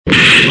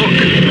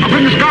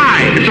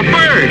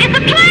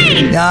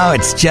No,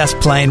 it's Just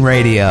Plain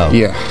Radio.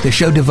 Yeah. The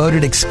show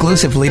devoted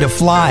exclusively to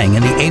flying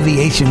and the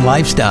aviation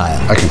lifestyle.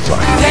 I can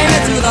fly. Take me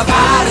to the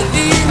pilot,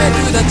 lead me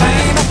to the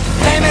train.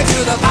 Take me to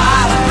the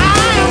pilot,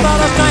 I'm not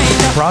a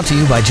stranger. Brought to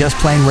you by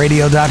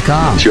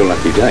JustPlaneRadio.com. It's your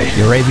lucky day.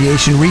 Your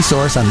aviation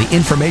resource on the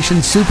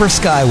information super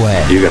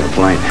skyway. You got a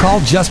plane. Call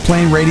Just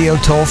Plain Radio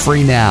toll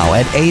free now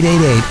at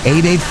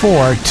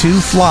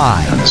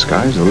 888-884-2FLY. And the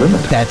sky's the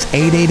limit. That's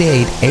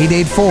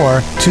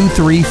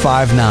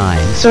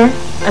 888-884-2359. Sir,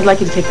 I'd like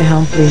you to take the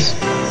helm, please.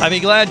 I'd be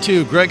glad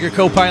to. Greg, your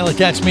co-pilot.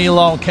 That's me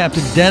along with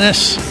Captain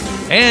Dennis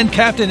and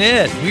Captain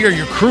Ed. We are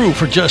your crew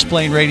for Just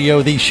Plain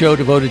Radio, the show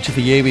devoted to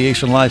the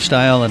aviation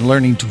lifestyle and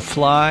learning to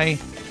fly.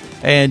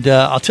 And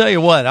I'll tell you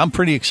what, I'm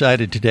pretty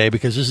excited today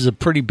because this is a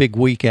pretty big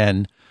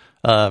weekend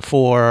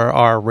for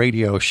our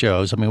radio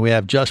shows. I mean, we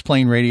have Just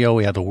Plain Radio.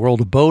 We have the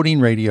World of Boating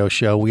radio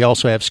show. We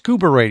also have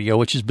Scuba Radio,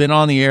 which has been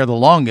on the air the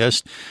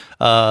longest.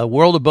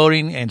 World of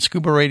Boating and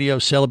Scuba Radio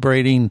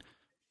celebrating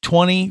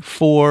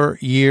 24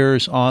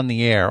 years on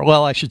the air.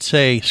 Well, I should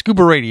say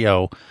Scuba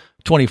Radio,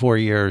 24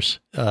 years.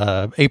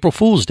 April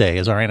Fool's Day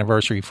is our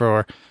anniversary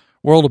for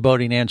World of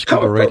Boating and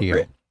Scuba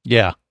Radio.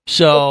 Yeah.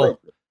 So,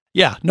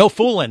 yeah, no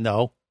fooling,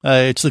 though.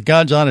 It's the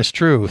God's honest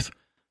truth.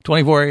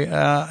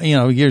 24,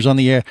 years on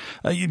the air.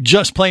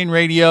 Just Plain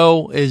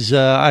Radio is,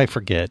 I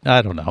forget,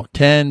 I don't know,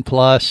 10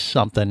 plus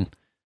something.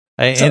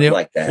 Something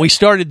like that. We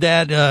started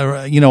that,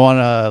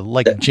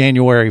 on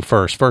January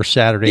 1st, first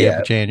Saturday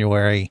of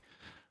January.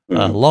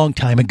 A long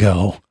time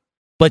ago.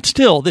 But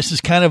still, this is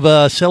kind of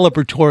a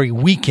celebratory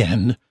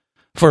weekend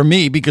for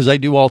me because I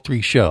do all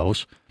three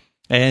shows.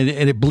 And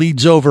it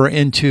bleeds over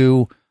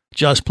into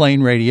Just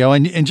Plain Radio.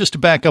 And just to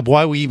back up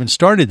why we even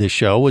started this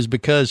show was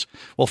because,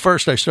 well,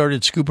 first I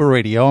started Scuba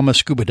Radio. I'm a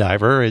scuba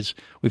diver, as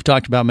we've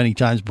talked about many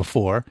times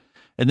before.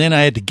 And then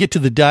I had to get to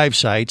the dive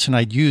sites, and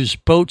I'd use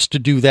boats to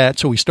do that.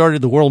 So we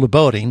started the World of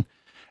Boating.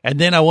 And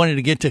then I wanted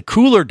to get to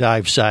cooler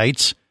dive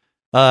sites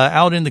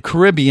out in the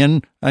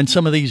Caribbean on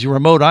some of these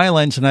remote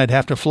islands, and I'd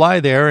have to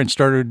fly there and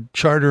started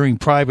chartering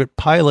private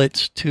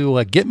pilots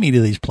to get me to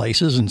these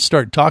places and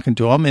start talking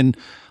to them. And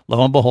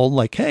lo and behold,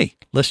 like, hey,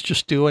 let's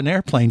just do an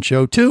airplane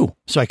show too.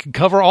 So I could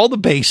cover all the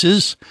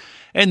bases,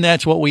 and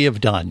that's what we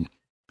have done.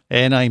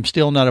 And I'm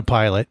still not a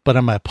pilot, but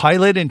I'm a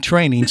pilot in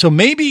training. So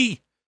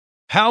maybe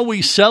how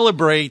we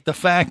celebrate the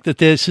fact that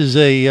this is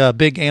a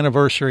big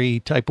anniversary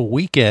type of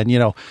weekend,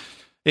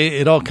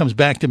 it all comes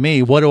back to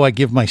me. What do I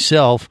give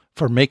myself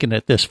for making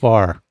it this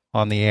far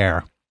on the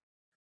air?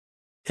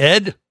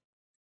 Ed?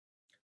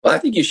 Well, I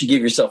think you should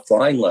give yourself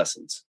flying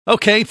lessons.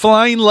 Okay,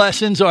 flying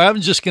lessons. Or I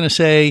was just going to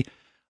say,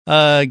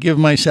 give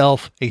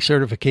myself a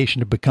certification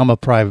to become a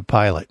private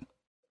pilot.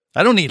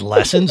 I don't need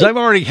lessons. I've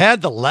already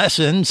had the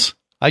lessons.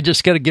 I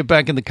just got to get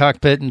back in the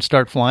cockpit and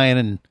start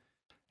flying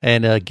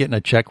and getting a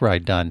check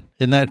ride done.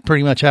 Isn't that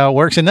pretty much how it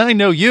works? And I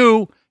know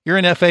you're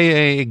an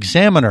FAA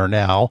examiner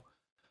now.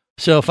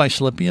 So if I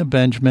slip you a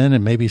Benjamin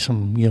and maybe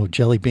some,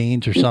 jelly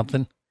beans or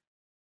something,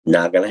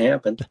 not going to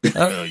happen.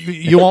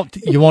 You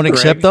won't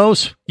accept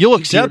those. You'll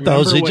accept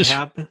those. It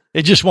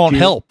just won't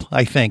help,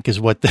 I think, is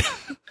what.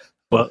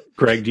 Well,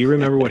 Greg, do you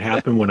remember what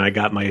happened when I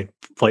got my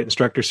flight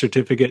instructor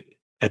certificate?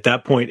 At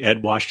that point,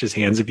 Ed washed his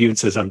hands of you and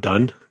says, "I'm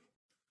done."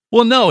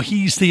 Well, no,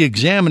 he's the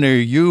examiner.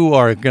 You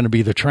are going to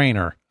be the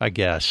trainer, I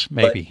guess.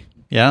 Maybe. But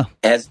yeah.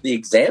 As the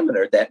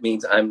examiner, that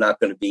means I'm not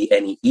going to be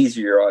any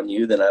easier on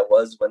you than I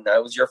was when I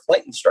was your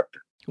flight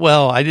instructor.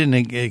 Well, I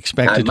didn't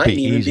expect it to be easier. I might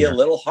even be a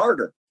little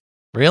harder.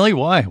 Really?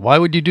 Why? Why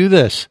would you do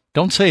this?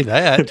 Don't say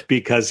that.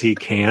 Because he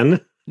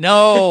can.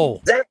 No.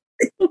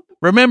 Exactly.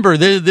 Remember,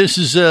 this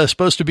is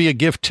supposed to be a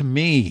gift to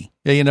me.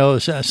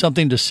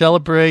 Something to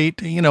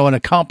celebrate. An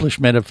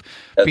accomplishment of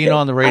being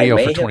on the radio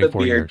for 24 years. I may have a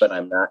beard, but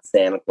I'm not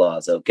Santa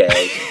Claus. Okay.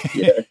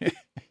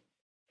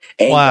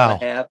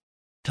 Wow.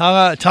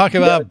 Talk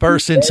about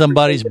bursting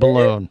somebody's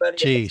balloon.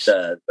 Jeez.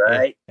 Does,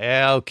 right?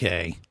 Yeah,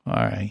 okay. All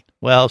right.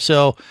 Well,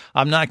 so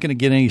I'm not going to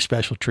get any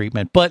special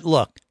treatment. But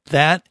look,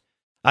 my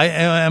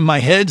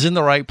head's in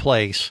the right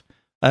place.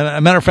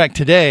 A matter of fact,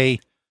 today,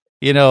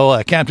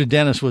 Captain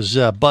Dennis was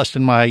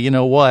busting my,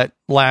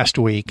 last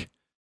week.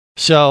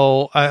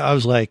 So I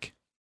was like,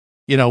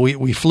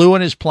 we flew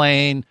in his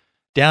plane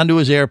down to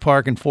his air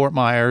park in Fort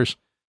Myers.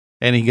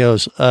 And he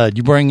goes, "Did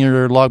you bring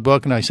your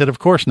logbook?" And I said, "Of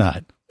course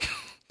not."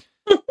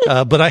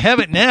 But I have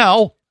it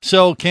now.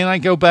 So can I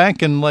go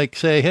back and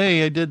say,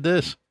 "Hey, I did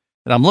this"?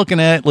 And I'm looking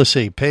at, let's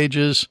see,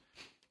 pages.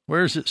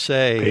 Where does it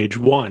say? Page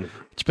 1.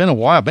 It's been a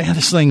while. Man,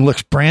 this thing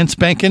looks brand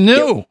spanking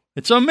new. Yeah.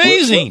 It's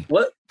amazing.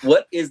 What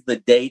is the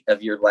date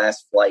of your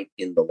last flight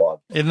in the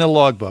logbook? In the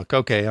logbook.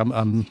 Okay.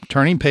 I'm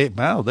turning page.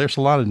 Wow, there's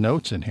a lot of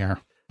notes in here.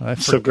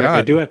 So, Greg,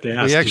 I do have to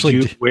ask, did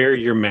you wear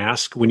your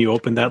mask when you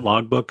opened that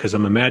logbook? Because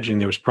I'm imagining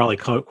there was probably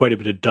quite a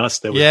bit of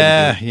dust that was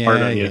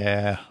hard on you.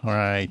 Yeah. All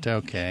right.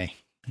 Okay.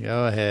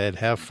 Go ahead.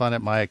 Have fun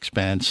at my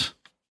expense.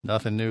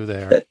 Nothing new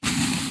there.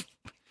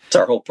 It's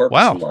our whole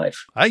purpose in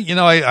life.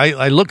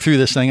 I look through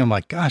this thing. I'm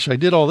like, gosh, I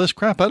did all this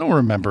crap. I don't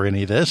remember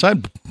any of this. I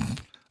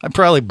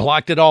probably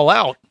blocked it all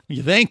out.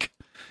 You think?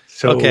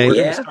 So we're going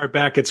to start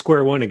back at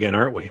square one again,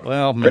 aren't we?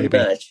 Well, maybe.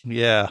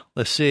 Yeah.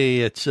 Let's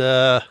see. It's,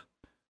 oh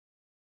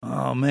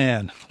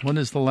man, what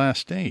is the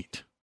last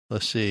date?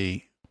 Let's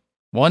see.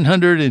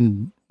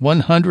 100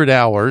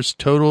 hours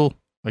total,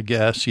 I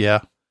guess. Yeah.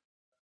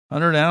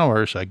 100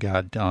 hours I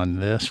got on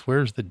this.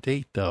 Where's the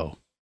date though?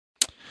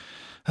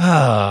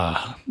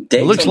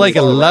 It looks like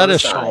a lot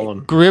of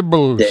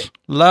scribbles. A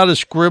lot of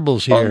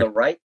scribbles here. On the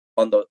right,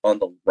 on the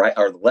right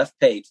or the left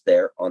page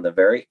there, on the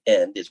very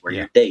end is where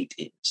your date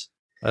is.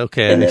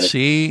 Okay, and I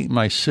see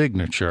my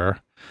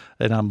signature,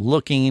 and I'm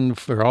looking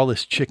for all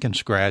this chicken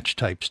scratch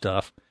type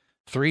stuff.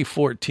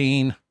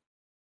 3/14.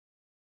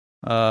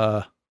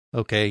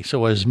 Okay, so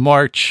it was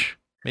March,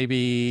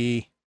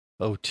 maybe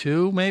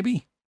 02,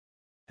 maybe?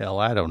 Hell,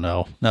 I don't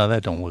know. No,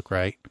 that don't look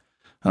right.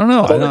 I don't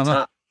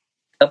know.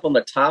 Up on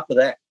the top of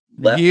that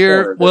left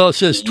year, corner, well, it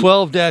says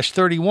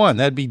 12-31.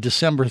 That'd be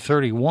December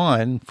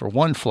 31 for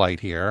one flight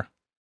here.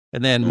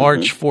 And then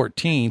March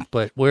 14th,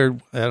 but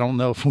I don't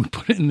know if we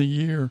put it in the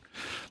year.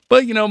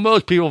 But,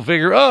 most people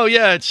figure, oh,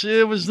 yeah,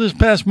 it was this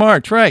past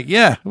March, right?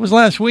 Yeah, it was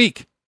last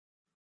week.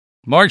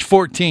 March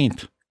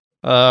 14th.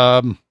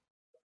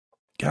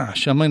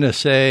 Gosh, I'm going to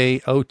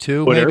say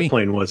 02, what maybe.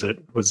 Airplane was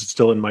it? Was it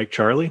still in Mike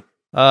Charlie?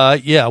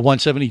 Yeah,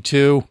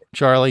 172,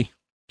 Charlie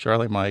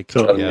Mike.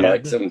 So,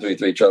 Mike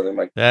 733, Charlie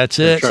Mike. That's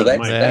it. So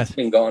that's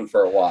been gone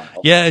for a while.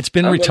 Yeah, it's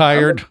been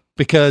retired.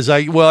 Because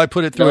I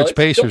put it through its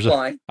paces.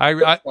 It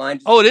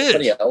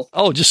is.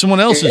 Oh, just someone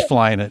else is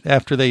flying it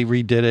after they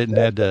redid it and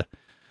had to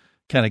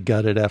kind of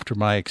gut it after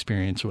my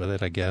experience with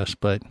it, I guess.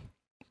 But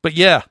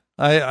yeah,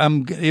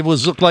 it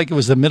looked like it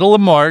was the middle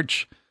of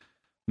March,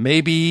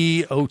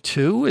 maybe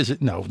 02. Is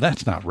it? No,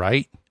 that's not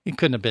right. It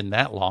couldn't have been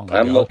that long ago.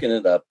 I'm looking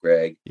it up,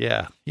 Greg.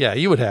 Yeah,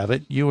 you would have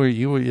it. You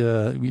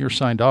were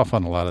signed off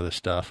on a lot of this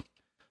stuff.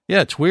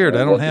 Yeah, it's weird.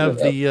 I don't have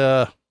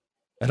the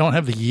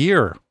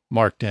year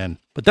marked in.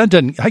 But that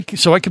doesn't.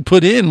 So I could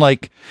put in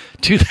like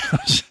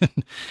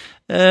 2019.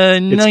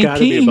 It's got to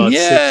be about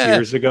 6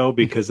 years ago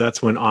because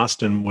that's when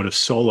Austin would have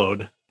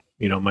soloed,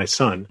 my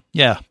son.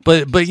 Yeah,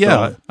 but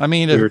yeah, so I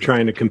mean, we were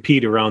trying to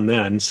compete around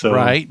then. So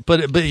right,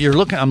 but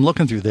I'm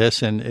looking through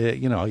this, and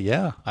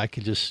I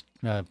could just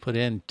put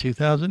in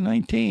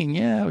 2019.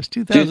 Yeah, it was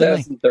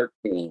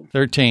 2013.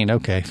 13.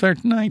 Okay,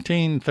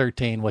 19,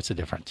 13. What's the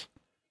difference?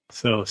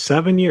 So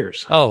 7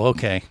 years. Oh,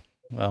 okay.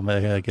 Well,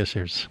 I guess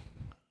there's.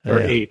 Or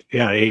 8.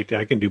 Yeah, 8.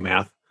 I can do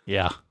math.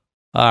 Yeah.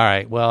 All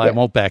right. Well, I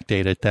won't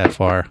backdate it that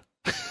far.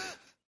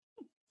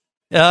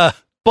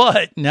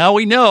 But now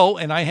we know,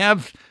 and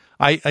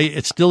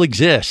it still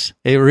exists.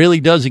 It really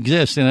does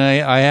exist. And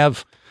I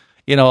have,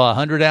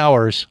 100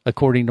 hours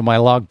according to my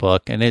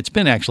logbook. And it's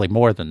been actually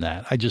more than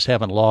that. I just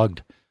haven't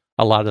logged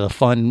a lot of the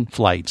fun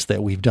flights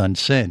that we've done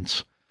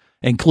since,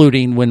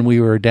 including when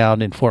we were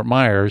down in Fort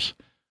Myers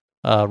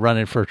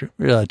running for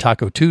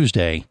Taco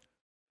Tuesday.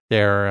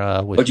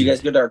 There, did you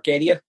guys go to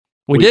Arcadia?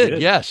 We did,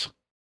 yes.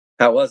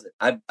 How was it?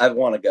 I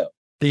want to go.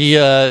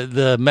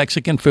 The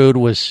Mexican food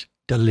was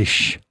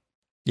delish.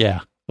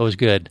 Yeah, it was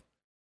good.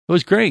 It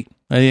was great,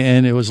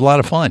 and it was a lot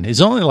of fun.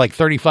 It's only like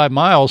 35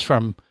 miles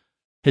from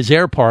his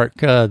air park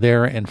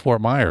there in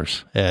Fort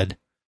Myers, Ed.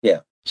 Yeah.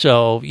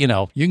 So, you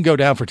can go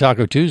down for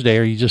Taco Tuesday,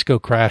 or you just go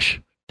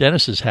crash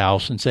Dennis's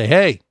house and say,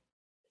 hey,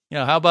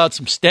 how about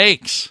some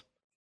steaks?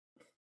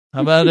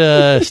 How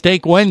about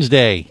Steak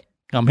Wednesday?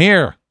 Come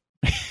here.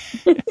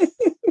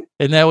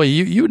 And that way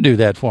you would do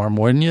that for him,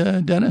 wouldn't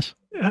you, Dennis?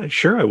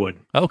 Sure, I would.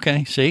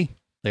 Okay, see,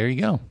 there you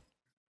go.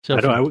 So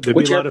there'd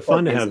be a lot of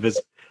fun to have.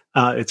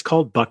 It's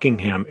called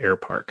Buckingham Air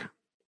Park.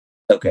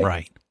 Okay,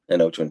 right. I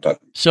know what you're talking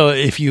about. So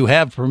if you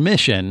have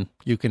permission,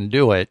 you can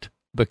do it,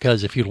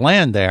 because if you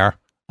land there,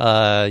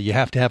 you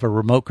have to have a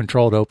remote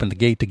control to open the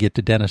gate to get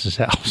to Dennis's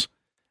house.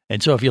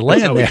 And so if you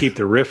land That's how there, we keep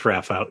the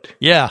riffraff out.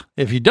 Yeah,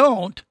 if you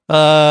don't,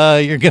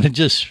 you're going to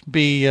just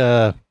be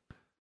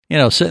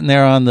sitting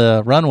there on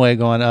the runway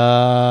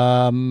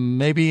going,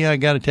 maybe I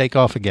got to take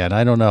off again.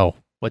 I don't know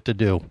what to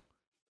do.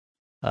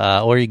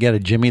 Or you got to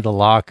jimmy the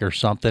lock or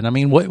something. I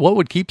mean, what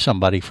would keep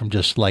somebody from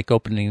just like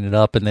opening it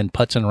up and then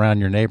putzing around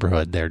your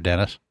neighborhood there,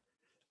 Dennis?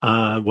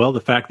 Well,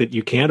 the fact that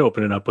you can't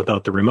open it up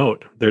without the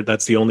remote.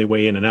 That's the only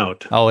way in and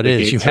out. Oh, it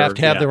is. You have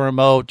to have the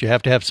remote. You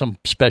have to have some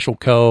special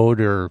code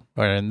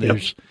and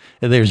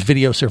there's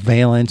video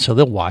surveillance, so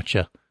they'll watch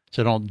you.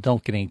 So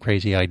don't get any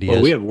crazy ideas.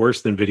 Well, we have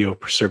worse than video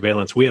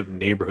surveillance. We have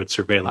neighborhood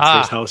surveillance.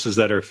 There's houses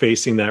that are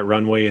facing that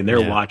runway, and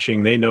they're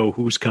watching. They know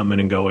who's coming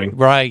and going.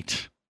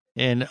 Right.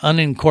 In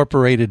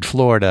unincorporated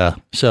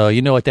Florida. So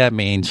you know what that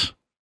means.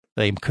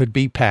 They could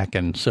be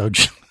packing. So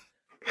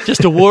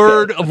just a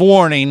word of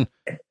warning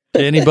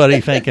to anybody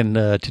thinking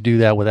to do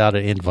that without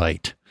an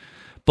invite.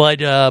 But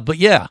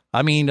yeah,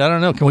 I mean, I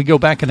don't know. Can we go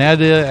back and add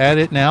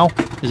it now?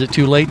 Is it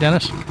too late,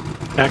 Dennis?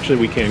 Actually,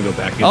 we can go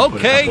back and put a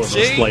couple of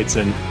those flights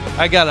in.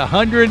 I got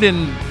 100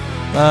 and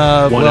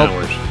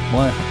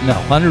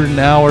 100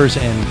 hours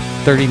and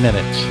 30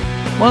 minutes.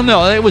 Well,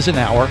 no, it was an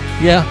hour.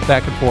 Yeah,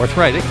 back and forth.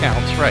 Right, it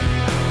counts. Right,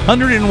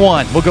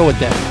 101. We'll go with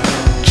that.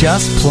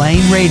 Just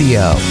Plain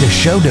Radio, the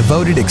show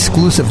devoted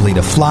exclusively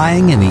to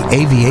flying and the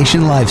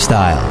aviation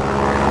lifestyle.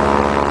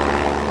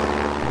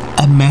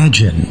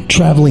 Imagine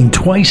traveling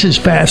twice as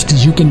fast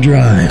as you can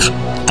drive.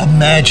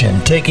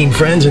 Imagine taking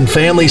friends and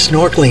family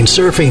snorkeling,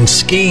 surfing,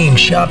 skiing,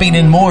 shopping,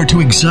 and more to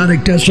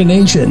exotic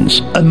destinations.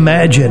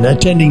 Imagine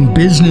attending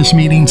business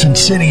meetings in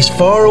cities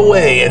far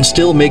away and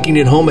still making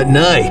it home at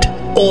night.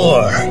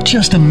 Or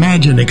just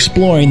imagine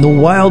exploring the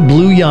wild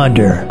blue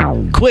yonder.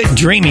 Quit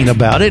dreaming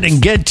about it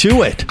and get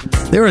to it.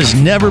 There has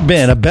never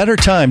been a better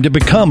time to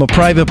become a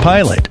private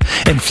pilot,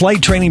 and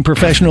Flight Training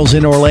Professionals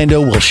in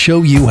Orlando will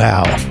show you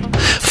how.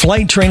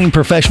 Flight Training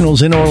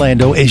Professionals in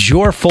Orlando is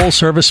your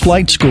full-service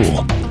flight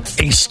school.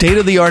 A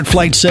state-of-the-art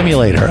flight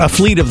simulator, a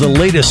fleet of the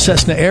latest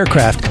Cessna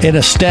aircraft, and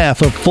a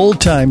staff of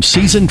full-time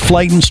seasoned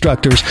flight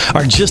instructors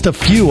are just a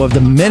few of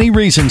the many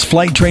reasons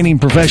Flight Training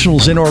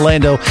Professionals in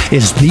Orlando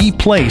is the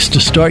place to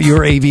start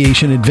your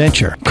aviation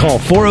adventure. Call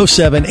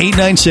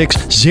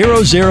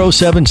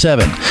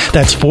 407-896-0077.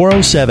 That's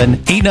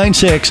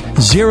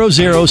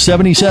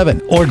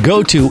 407-896-0077. Or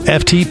go to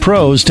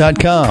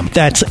ftpros.com.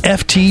 That's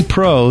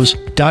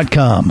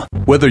ftpros.com.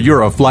 Whether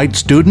you're a flight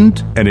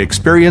student, an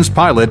experienced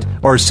pilot,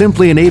 or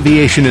simply an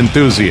aviation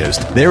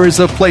enthusiast, there is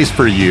a place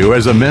for you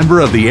as a member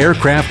of the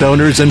Aircraft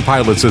Owners and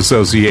Pilots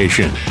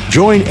Association.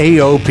 Join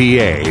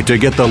AOPA to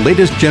get the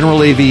latest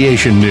general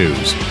aviation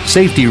news,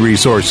 safety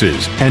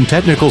resources, and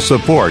technical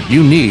support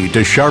you need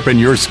to sharpen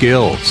your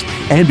skills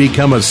and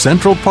become a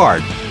central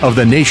part of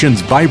the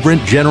nation's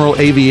vibrant general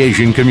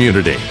aviation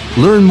community.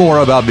 Learn more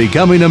about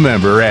becoming a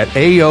member at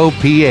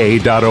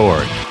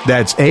AOPA.org.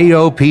 That's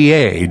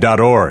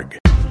AOPA.org.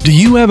 Do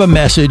you have a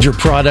message or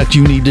product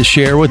you need to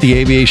share with the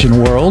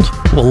aviation world?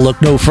 Well, look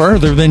no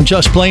further than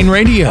Just Plain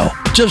Radio.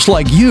 Just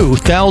like you,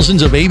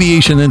 thousands of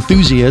aviation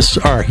enthusiasts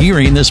are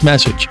hearing this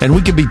message, and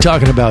we could be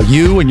talking about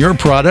you and your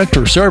product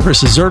or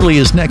service as early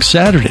as next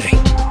Saturday.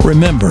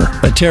 Remember,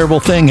 a terrible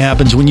thing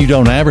happens when you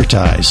don't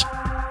advertise.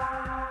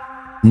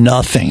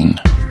 Nothing.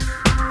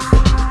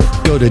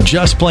 Go to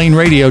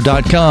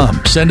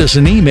justplainradio.com, send us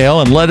an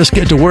email, and let us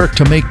get to work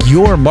to make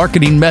your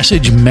marketing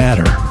message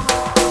matter.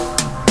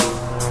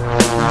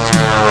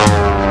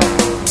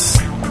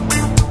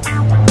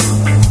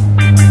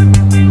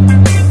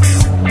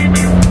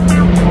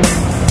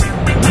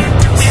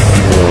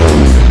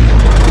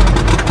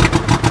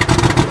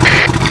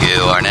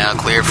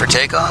 For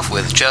takeoff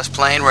with Just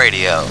Plain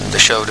Radio, the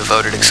show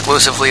devoted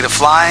exclusively to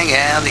flying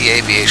and the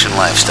aviation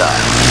lifestyle.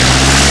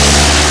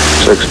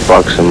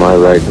 $6 and my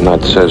rate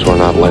nut says we're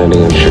not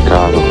landing in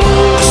Chicago.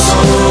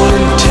 Sole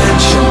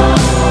intention,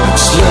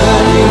 it's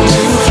learning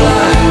to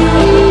fly.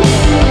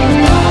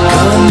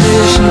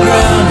 Condition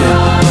grounded,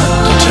 but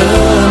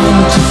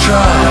determined to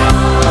try.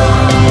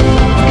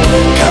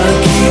 Can't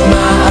keep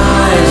my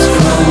eyes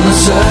from the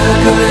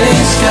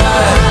circling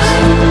skies.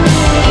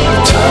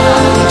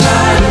 Tongue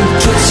tied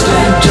and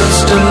twisted,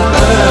 just an earthbound.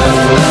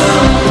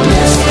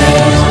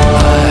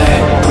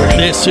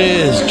 This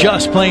is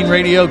Just Plain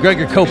Radio.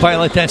 Greg-Your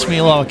CoPilot. That's me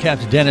along with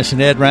Captain Dennis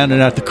and Ed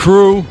rounding out the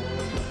crew.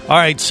 All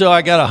right, so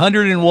I got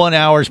 101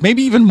 hours,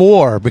 maybe even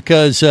more,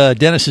 because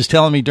Dennis is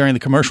telling me during the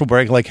commercial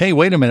break, like, hey,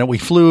 wait a minute, we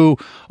flew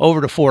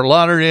over to Fort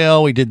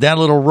Lauderdale. We did that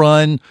little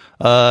run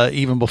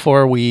even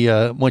before we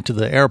went to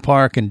the air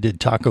park and did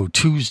Taco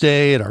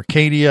Tuesday at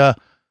Arcadia.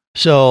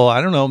 So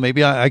I don't know,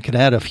 maybe I could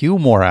add a few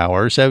more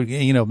hours,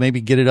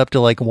 maybe get it up to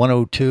like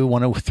 102,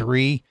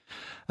 103.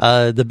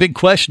 The big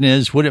question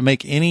is, would it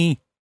make any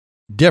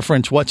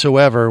difference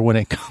whatsoever when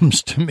it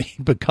comes to me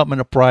becoming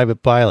a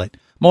private pilot?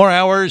 More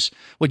hours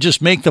would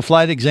just make the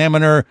flight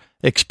examiner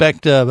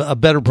expect a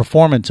better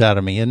performance out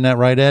of me. Isn't that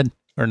right, Ed?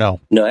 Or no?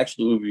 No,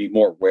 actually, we would be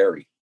more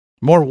wary.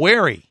 More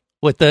wary?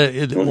 With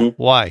the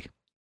why?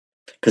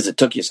 Because it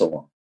took you so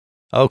long.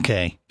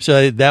 Okay,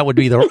 so that would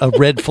be a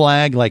red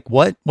flag. Like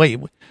what? Wait,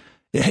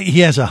 he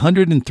has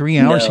 103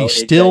 hours. He's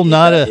still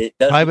not a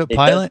private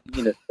pilot. It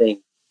doesn't mean a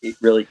thing. It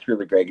really,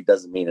 truly, Greg, it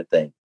doesn't mean a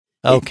thing.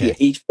 Okay.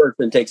 Each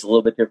person takes a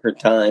little bit different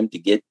time to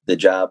get the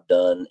job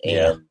done,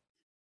 and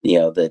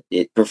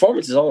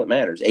performance is all that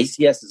matters.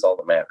 ACS is all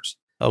that matters.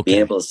 Okay. Being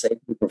able to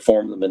safely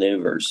perform the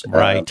maneuvers,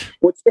 right?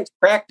 Which takes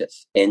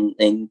practice, and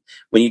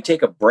when you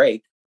take a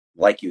break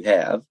like you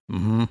have,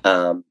 you're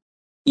going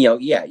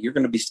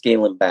to be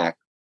scaling back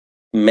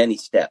many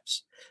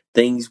steps.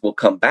 Things will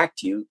come back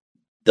to you.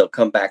 They'll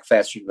come back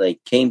faster than they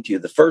came to you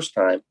the first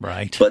time,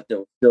 right? But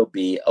there'll still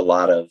be a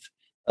lot of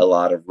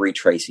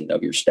retracing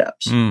of your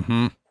steps.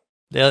 Mm-hmm.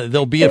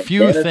 There'll be a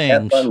few things.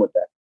 Have fun with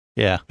that.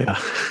 Yeah.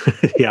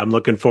 Yeah, I'm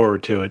looking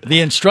forward to it. The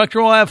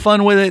instructor will have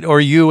fun with it,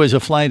 or you as a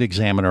flight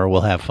examiner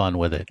will have fun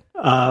with it?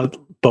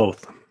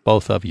 Both.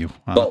 Both of you.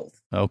 Both.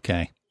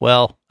 Okay.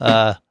 Well,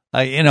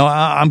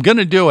 I'm going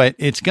to do it.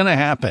 It's going to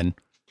happen.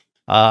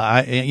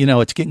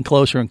 It's getting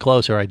closer and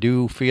closer. I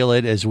do feel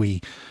it as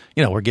we're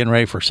getting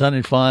ready for Sun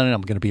and Fun, and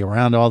I'm going to be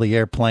around all the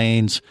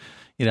airplanes,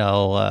 deep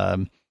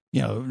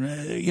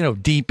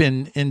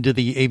into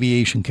the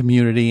aviation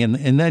community,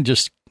 and then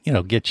just,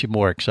 get you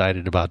more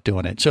excited about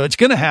doing it. So it's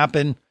going to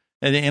happen.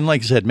 And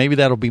like I said, maybe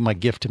that'll be my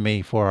gift to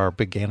me for our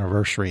big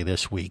anniversary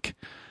this week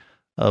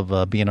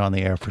of being on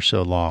the air for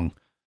so long.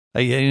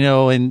 I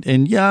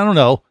don't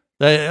know.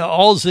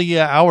 All the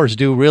hours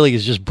do really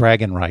is just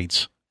bragging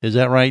rights. Is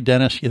that right,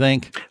 Dennis, you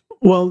think?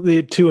 Well,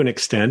 to an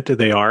extent,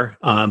 they are.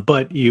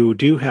 But you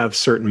do have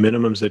certain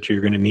minimums that you're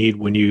going to need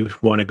when you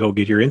want to go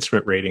get your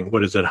instrument rating.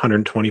 What is it,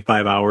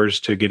 125 hours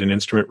to get an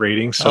instrument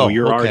rating? So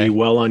you're already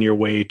well on your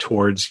way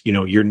towards,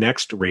 your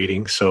next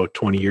rating. So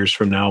 20 years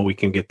from now, we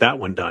can get that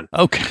one done.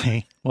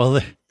 Okay. Well,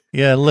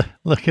 yeah,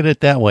 look at it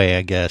that way,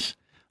 I guess.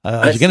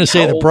 I was going to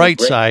say the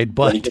bright side,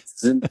 but...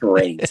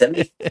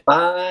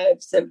 75,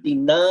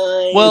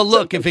 79. Well,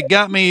 look, if it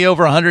got me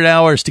over 100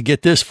 hours to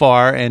get this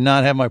far and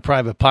not have my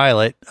private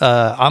pilot,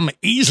 I'm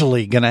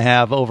easily going to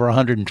have over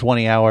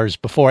 120 hours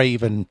before I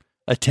even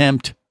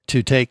attempt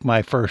to take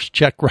my first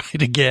check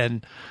ride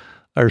again,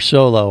 or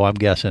solo, I'm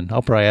guessing.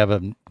 I'll probably have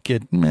him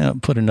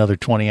put another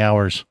 20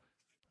 hours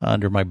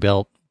under my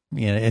belt.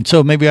 And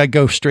so maybe I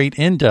go straight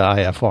into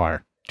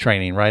IFR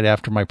training right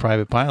after my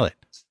private pilot.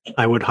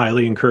 I would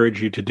highly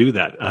encourage you to do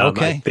that.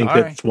 Okay. I think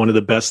that's one of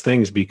the best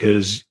things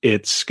because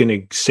it's going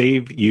to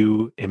save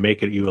you and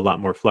make you a lot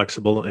more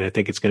flexible. And I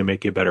think it's going to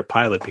make you a better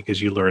pilot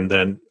because you learn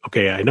then,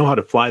 okay, I know how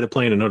to fly the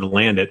plane, I know to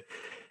land it.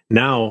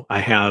 Now I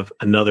have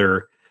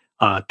another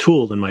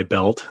tool in my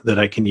belt that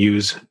I can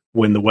use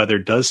when the weather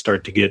does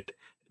start to get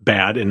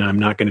bad and I'm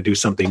not going to do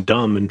something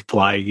dumb and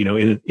fly,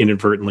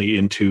 inadvertently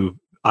into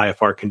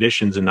IFR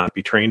conditions and not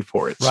be trained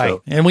for it. Right.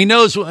 So, and we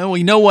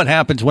know what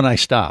happens when I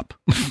stop.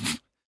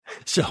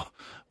 So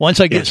once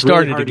I get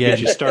started really again, get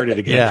you started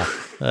again.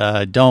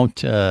 Yeah,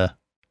 don't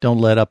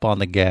let up on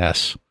the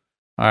gas.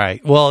 All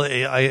right. Well,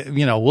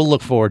 we'll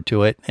look forward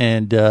to it,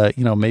 and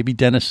maybe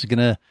Dennis is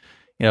gonna,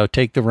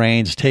 take the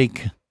reins,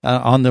 take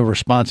on the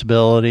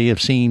responsibility of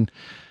seeing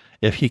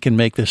if he can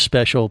make this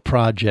special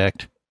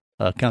project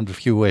come to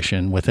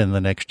fruition within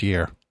the next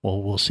year.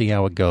 We'll see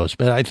how it goes,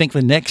 but I think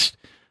the next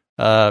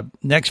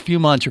few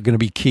months are going to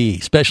be key,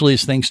 especially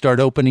as things start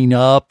opening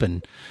up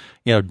and.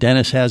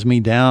 Dennis has me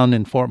down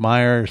in Fort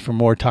Myers for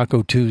more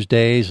Taco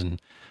Tuesdays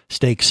and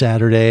Steak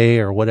Saturday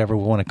or whatever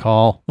we want to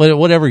call,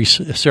 whatever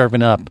he's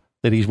serving up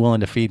that he's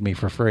willing to feed me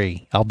for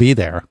free. I'll be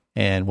there,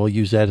 and we'll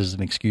use that as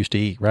an excuse to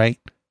eat, right?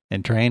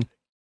 And train.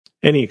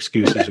 Any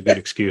excuse is a good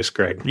excuse,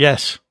 Greg.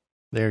 Yes.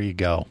 There you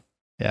go.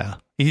 Yeah.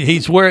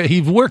 He's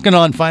working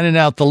on finding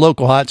out the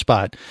local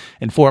hotspot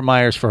in Fort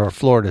Myers for a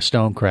Florida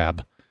stone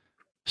crab.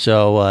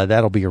 So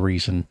that'll be a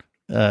reason.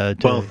 To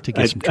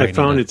get some training. I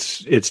found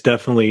it's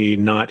definitely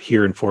not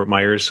here in Fort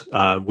Myers.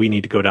 We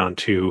need to go down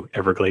to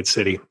Everglades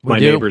City. My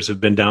neighbors have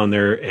been down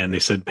there, and they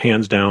said,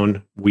 hands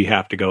down, we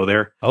have to go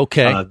there.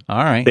 Okay, all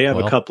right. They have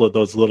a couple of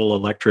those little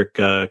electric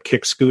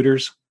kick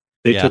scooters.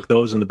 They took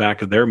those in the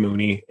back of their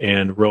Mooney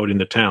and rode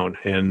into town.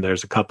 And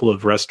there's a couple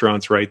of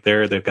restaurants right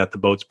there. They've got the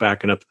boats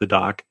backing up to the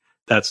dock.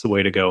 That's the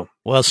way to go.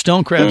 Well,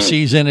 stone crab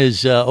season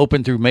is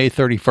open through May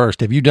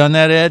 31st. Have you done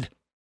that, Ed?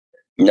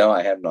 No,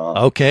 I have not.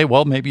 Okay,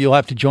 well, maybe you'll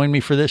have to join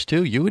me for this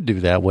too. You would do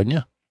that, wouldn't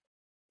you?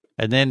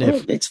 And then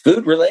if it's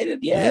food related,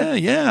 yeah.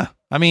 Yeah.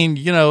 I mean,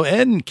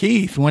 Ed and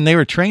Keith, when they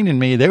were training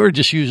me, they were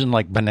just using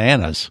like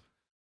bananas.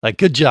 Like,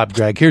 good job,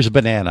 Greg. Here's a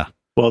banana.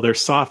 Well, they're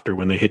softer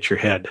when they hit your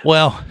head.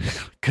 Well,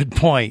 good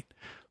point.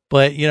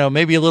 But,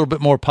 maybe a little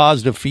bit more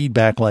positive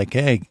feedback like,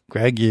 hey,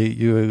 Greg,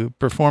 you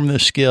perform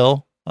this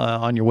skill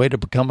on your way to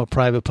become a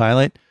private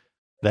pilot.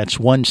 That's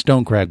one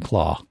stone crab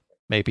claw,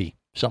 maybe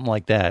something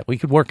like that. We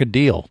could work a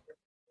deal.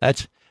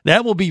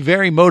 That will be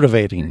very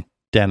motivating,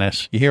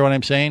 Dennis. You hear what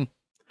I'm saying?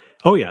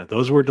 Oh, yeah.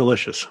 Those were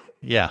delicious.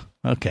 Yeah.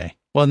 Okay.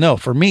 Well, no,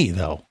 for me,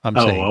 though, I'm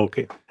saying. Oh,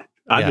 okay.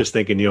 I'm just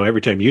thinking,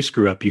 every time you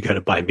screw up, you got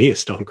to buy me a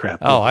stone crab.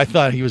 Oh, I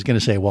thought he was going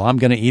to say, well, I'm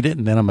going to eat it,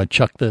 and then I'm going to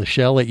chuck the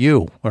shell at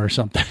you or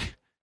something.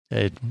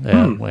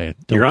 Wait,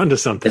 you're onto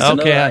something.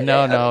 Okay.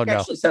 No.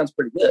 Actually sounds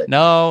pretty good.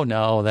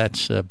 No,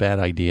 that's a bad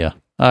idea.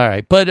 All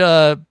right. But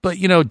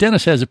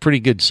Dennis has a pretty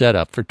good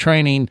setup for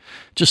training,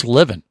 just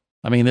living.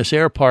 I mean, this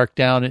air park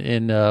down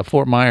in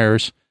Fort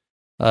Myers,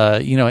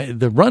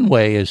 the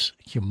runway is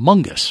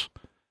humongous.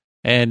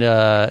 And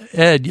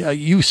Ed,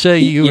 you say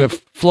you have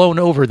flown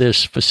over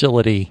this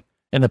facility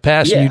in the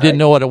past and you didn't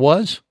know what it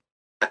was?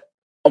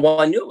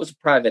 Well, I knew it was a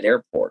private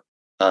airport,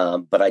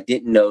 but I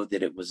didn't know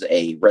that it was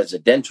a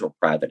residential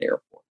private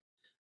airport.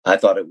 I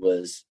thought it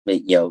was,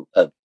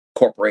 a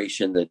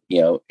corporation that,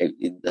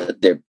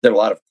 there are a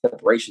lot of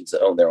corporations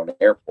that own their own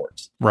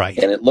airports. Right.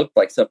 And it looked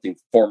like something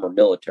former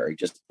military,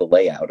 just the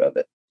layout of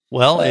it.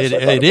 Well,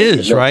 it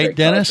is, right,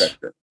 Dennis?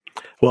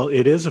 Well,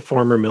 it is a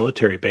former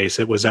military base.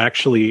 It was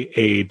actually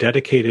a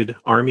dedicated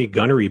Army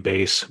gunnery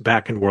base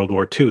back in World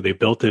War II. They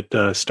built it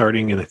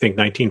starting in, I think,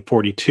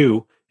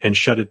 1942 and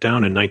shut it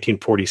down in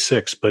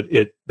 1946. But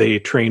they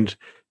trained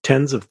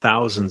tens of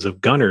thousands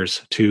of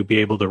gunners to be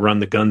able to run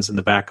the guns in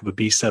the back of a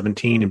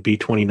B-17 and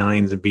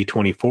B-29s and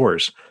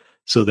B-24s.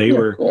 So they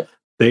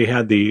they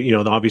had the,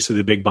 obviously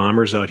the big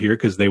bombers out here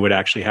because they would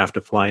actually have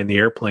to fly in the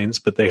airplanes,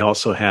 but they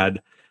also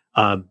had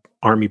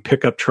Army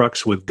pickup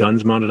trucks with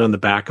guns mounted on the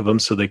back of them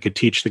so they could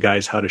teach the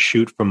guys how to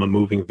shoot from a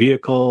moving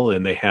vehicle.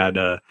 And they had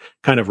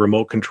kind of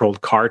remote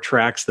controlled car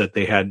tracks that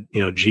they had,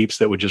 Jeeps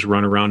that would just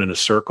run around in a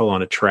circle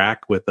on a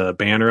track with a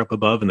banner up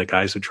above, and the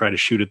guys would try to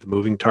shoot at the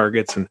moving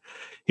targets. And,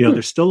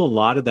 there's still a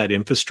lot of that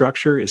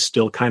infrastructure is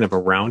still kind of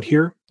around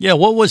here. Yeah.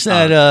 What was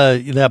that,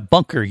 that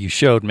bunker you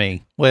showed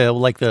me? Well,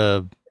 like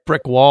the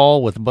brick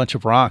wall with a bunch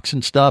of rocks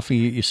and stuff,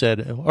 you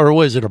said, or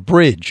was it a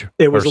bridge?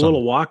 It was a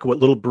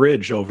little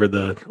bridge over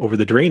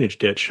the drainage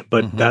ditch,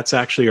 but that's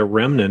actually a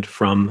remnant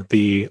from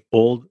the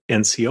old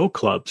NCO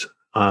clubs.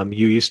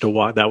 You used to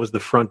walk, that was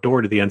the front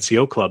door to the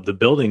NCO club. The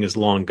building is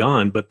long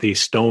gone, but the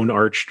stone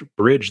arched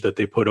bridge that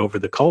they put over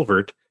the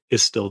culvert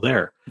is still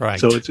there. Right.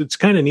 So it's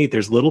kind of neat.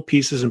 There's little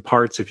pieces and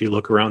parts. If you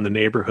look around the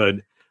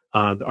neighborhood,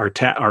 our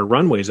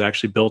runway is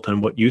actually built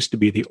on what used to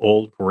be the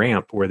old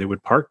ramp where they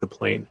would park the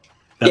plane.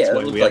 That's it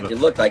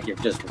looked like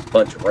it just was a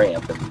bunch of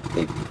ramp, and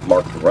they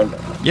marked the runway.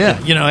 Yeah,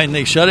 and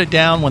they shut it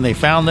down when they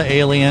found the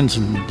aliens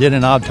and did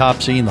an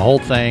autopsy and the whole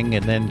thing,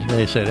 and then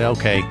they said,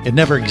 okay, it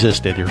never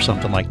existed or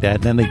something like that.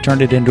 And then they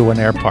turned it into an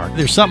air park.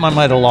 There's something I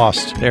might have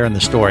lost there in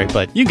the story,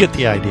 but you get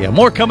the idea.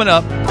 More coming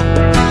up.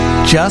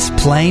 Just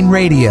Plain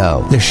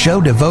Radio, the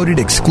show devoted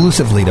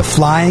exclusively to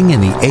flying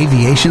and the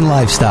aviation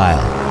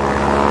lifestyle.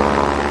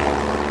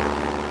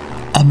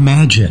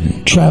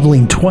 Imagine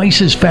traveling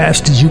twice as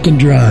fast as you can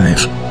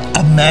drive.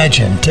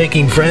 Imagine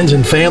taking friends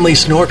and family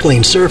snorkeling,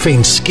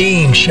 surfing,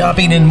 skiing,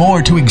 shopping, and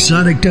more to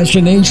exotic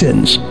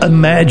destinations.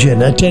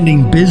 Imagine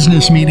attending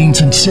business meetings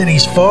in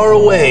cities far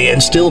away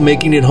and still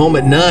making it home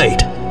at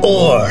night.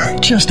 Or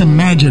just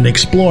imagine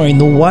exploring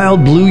the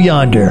wild blue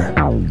yonder.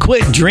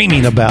 Quit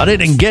dreaming about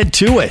it and get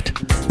to it.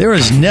 There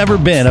has never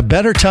been a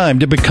better time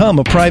to become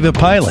a private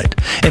pilot,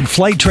 and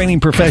Flight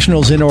Training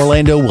Professionals in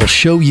Orlando will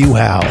show you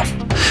how.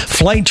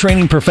 Flight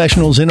Training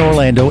Professionals in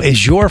Orlando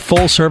is your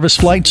full-service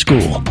flight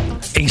school.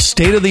 A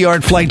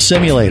state-of-the-art flight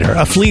simulator,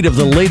 a fleet of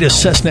the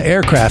latest Cessna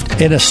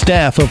aircraft, and a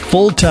staff of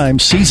full-time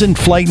seasoned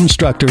flight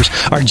instructors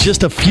are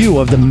just a few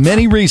of the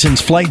many reasons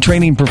Flight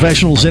Training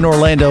Professionals in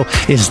Orlando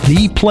is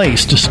the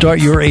place to start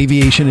your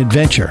aviation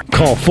adventure.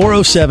 Call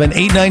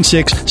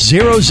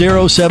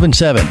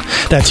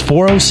 407-896-0077. That's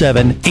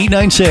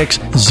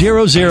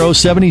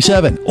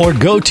 407-896-0077. Or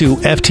go to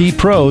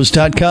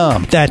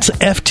ftpros.com. That's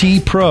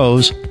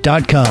ftpros.com.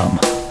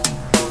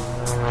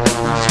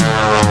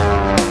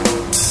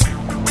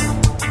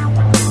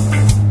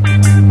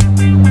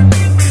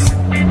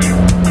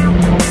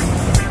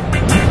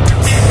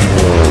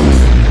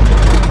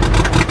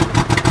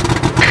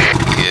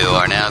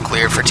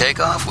 For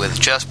takeoff with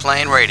Just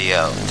Plain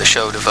Radio, the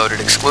show devoted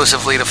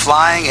exclusively to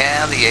flying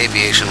and the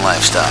aviation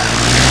lifestyle.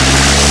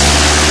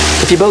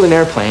 If you build an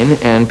airplane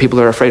and people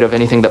are afraid of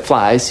anything that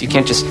flies, you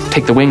can't just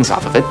take the wings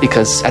off of it,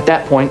 because at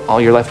that point, all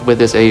you're left with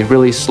is a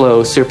really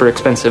slow, super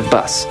expensive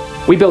bus.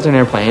 We built an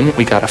airplane,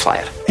 we gotta fly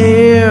it.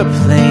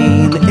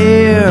 Airplane,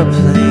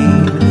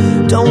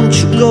 airplane, don't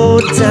you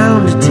go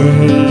down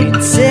today.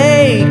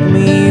 Take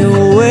me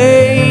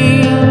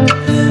away,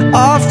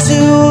 off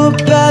to a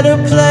better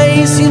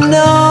place,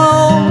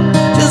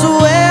 just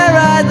where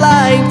I'd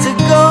like to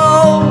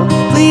go.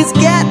 Please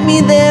get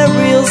me there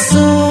real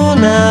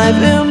soon.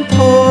 I've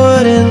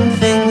important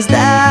things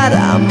that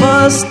I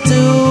must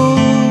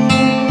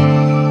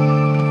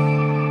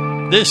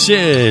do. This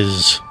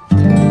is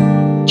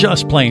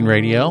Just Plain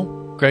Radio.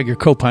 Greg-Your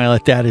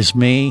CoPilot, that is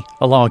me,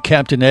 along with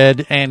Captain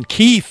Ed and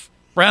Keith,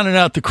 rounding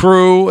out the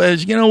crew.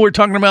 As you know, we're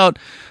talking about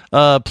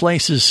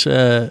places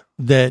that,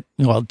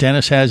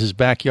 Dennis has his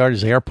backyard,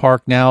 his air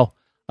park now.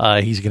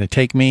 He's going to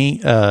take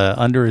me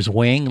under his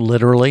wing,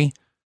 literally,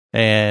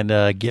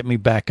 and get me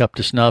back up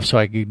to snuff so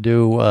I can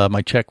do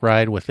my check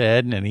ride with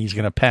Ed, and he's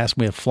going to pass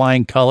me with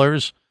flying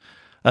colors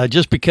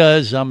just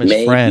because I'm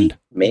his friend.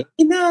 Maybe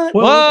not.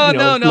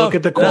 Well, no. Look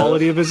at the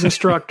quality of his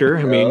instructor.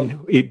 I mean,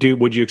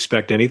 would you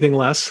expect anything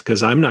less?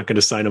 Because I'm not going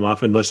to sign him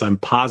off unless I'm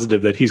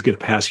positive that he's going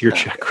to pass your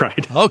check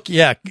ride. Okay,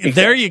 yeah,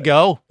 there you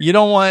go. You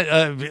don't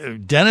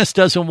want Dennis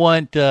doesn't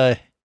want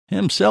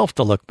himself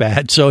to look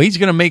bad, so he's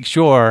going to make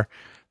sure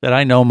that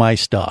I know my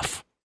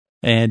stuff.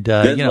 And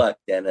good luck,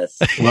 Dennis.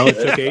 Well, it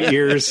took 8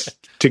 years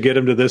to get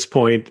him to this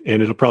point,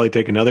 and it'll probably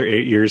take another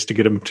 8 years to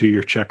get him to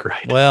your check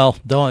ride. Well,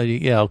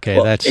 okay.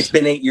 Well, it's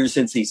been 8 years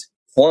since he's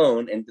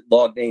flown and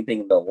logged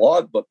anything in the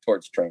logbook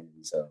towards training.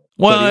 So,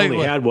 well, he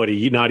only had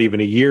not even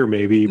a year,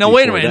 maybe. No,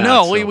 wait a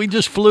minute. We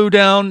just flew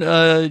down,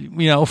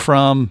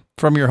 from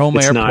your home airport.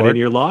 It's not in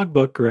your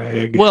logbook,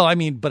 Greg. Well,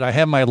 but I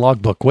have my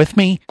logbook with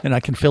me, and I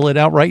can fill it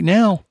out right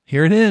now.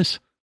 Here it is.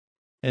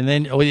 And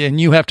then,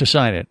 and you have to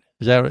sign it.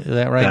 Is that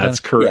right? That's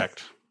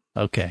correct.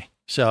 Yeah. Okay.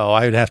 So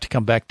I would have to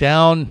come back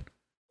down,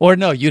 or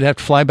no, you'd have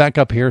to fly back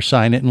up here,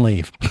 sign it, and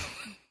leave.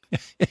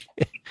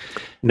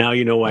 Now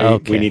you know why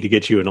we need to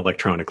get you an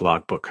electronic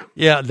logbook.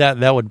 Yeah,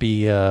 that would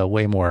be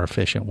way more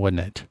efficient,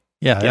 wouldn't it?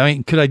 Yeah.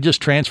 Could I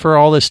just transfer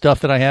all this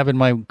stuff that I have in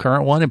my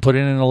current one and put it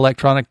in an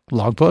electronic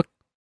logbook?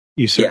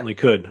 You certainly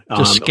could.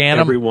 Just scan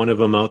them. Every one of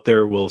them out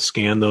there will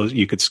scan those.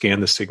 You could scan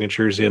the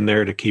signatures in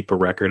there to keep a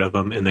record of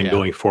them, and then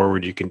going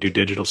forward, you can do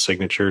digital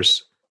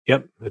signatures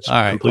Yep, it's all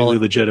right, completely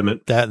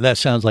legitimate. That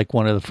sounds like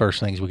one of the first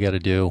things we got to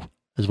do,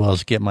 as well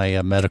as get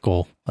my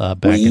medical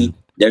back in.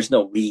 There's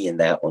no we in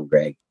that one,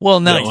 Greg. Well,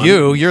 not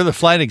you. You're the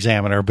flight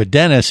examiner, but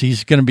Dennis,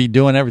 he's going to be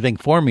doing everything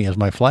for me as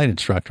my flight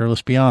instructor.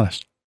 Let's be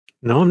honest.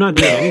 No, I'm not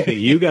doing anything.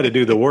 You got to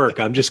do the work.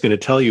 I'm just going to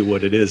tell you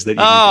what it is that you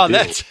need to do.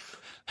 That's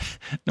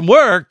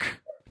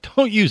work.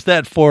 Don't use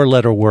that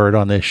 4-letter word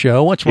on this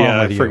show. What's wrong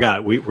with you? I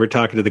forgot. We're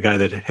talking to the guy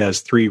that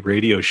has 3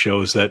 radio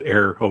shows that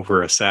air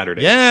over a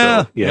Saturday.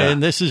 Yeah, so, yeah.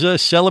 And this is a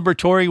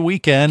celebratory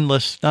weekend.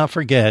 Let's not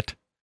forget.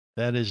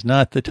 That is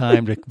not the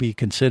time to be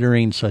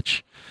considering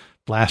such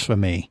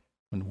blasphemy.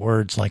 When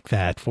words like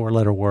that,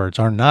 4-letter words,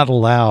 are not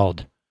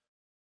allowed.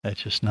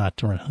 That's just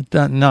not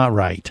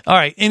right. All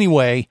right.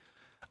 Anyway,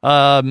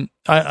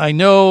 I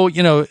know,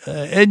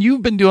 Ed,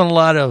 you've been doing a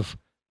lot of,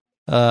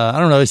 I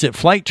don't know, is it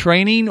flight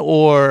training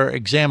or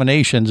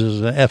examinations as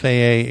an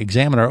FAA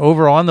examiner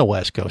over on the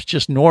West Coast,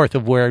 just north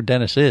of where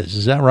Dennis is?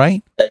 Is that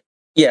right?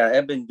 Yeah,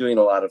 I've been doing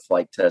a lot of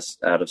flight tests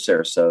out of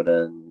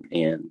Sarasota,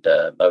 and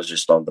I was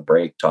just on the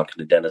break talking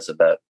to Dennis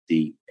about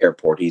the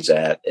airport he's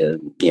at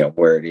and,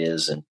 where it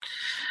is, and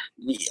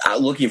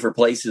looking for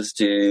places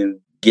to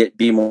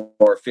be more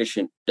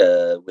efficient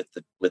with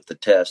the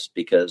tests,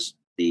 because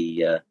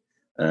the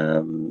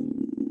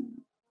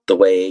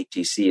way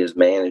ATC is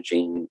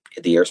managing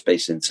the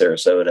airspace in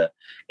Sarasota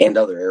and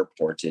other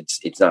airports,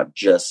 it's not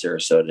just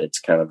Sarasota. It's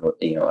kind of,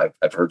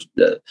 I've heard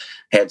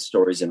had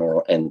stories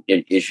and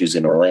issues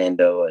in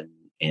Orlando and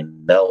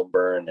in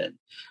Melbourne, and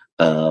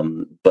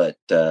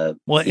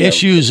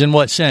issues in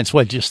what sense?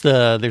 What, just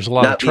there's a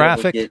lot of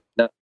traffic?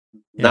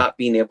 Not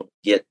being able to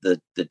get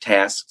the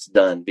tasks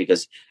done,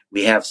 because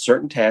we have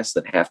certain tasks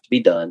that have to be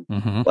done,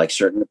 like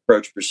certain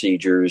approach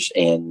procedures,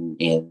 and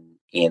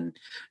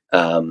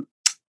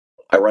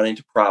I run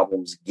into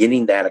problems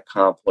getting that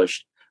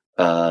accomplished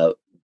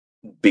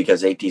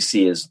because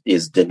ATC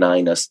is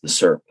denying us the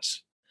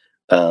service.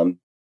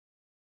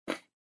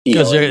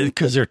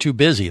 Because they're too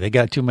busy. They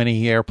got too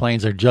many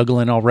airplanes they're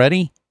juggling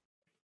already.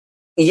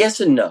 Yes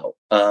and no.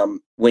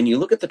 When you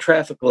look at the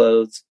traffic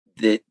loads,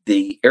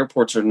 the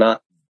airports are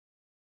not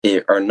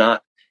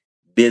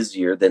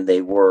busier than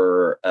they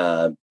were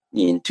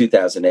in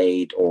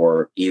 2008,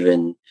 or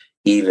even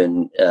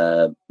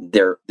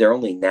they're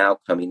only now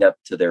coming up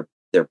to their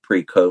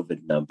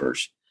pre-COVID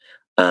numbers.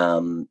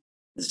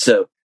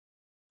 So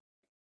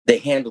they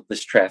handled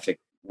this traffic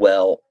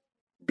well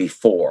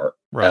before.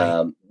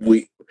 Right.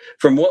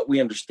 From what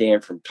we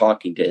understand from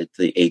talking to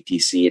the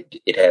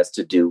ATC, it has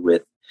to do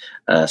with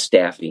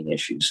staffing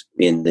issues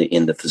in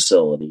the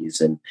facilities,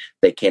 and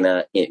they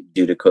cannot,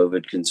 due to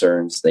COVID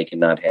concerns, they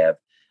cannot have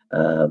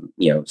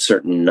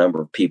certain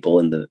number of people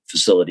in the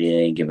facility at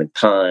any given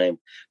time.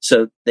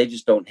 So they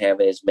just don't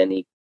have as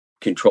many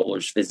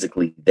controllers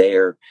physically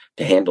there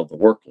to handle the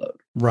workload.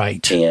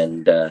 Right.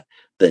 And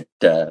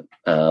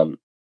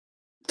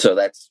so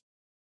that's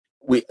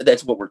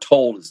what we're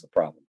told is the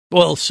problem.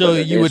 Well, so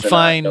you would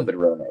find, nobody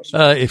really knows.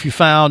 If you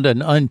found a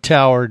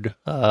non-towered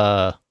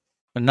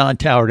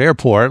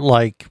airport,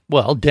 like,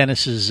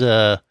 Dennis's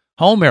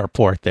home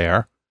airport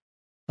there,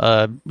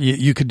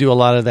 you could do a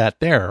lot of that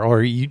there.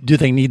 Or do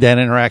they need that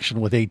interaction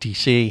with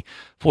ATC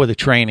for the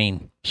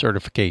training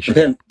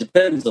certification?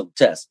 Depends on the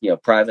test.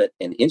 Private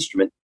and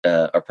instrument,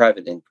 or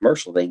private and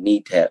commercial, they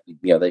need to have,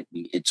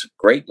 it's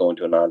great going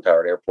to a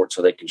non-towered airport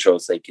so they can show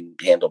us they can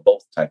handle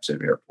both types of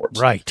airports.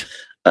 Right.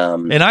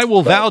 And I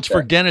will vouch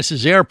for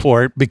Dennis's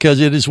airport, because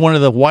it is one of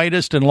the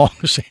widest and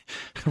longest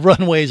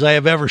runways I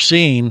have ever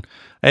seen.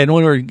 And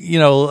when we're,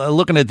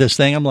 looking at this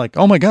thing, I'm like,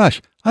 oh my gosh,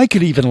 I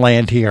could even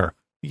land here.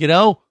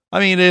 I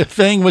mean, the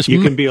thing was...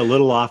 You can be a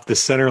little off the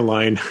center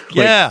line,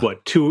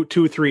 like, two,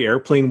 3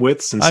 airplane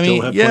widths and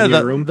still have plenty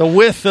of room? The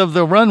width of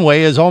the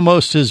runway is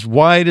almost as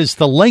wide as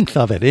the length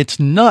of it. It's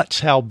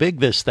nuts how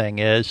big this thing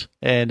is.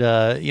 And,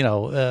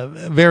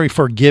 very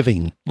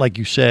forgiving, like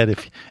you said,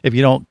 if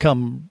you don't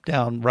come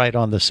down right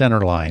on the center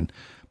line.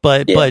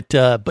 But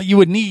you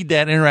would need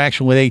that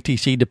interaction with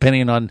ATC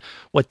depending on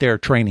what they're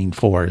training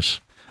for,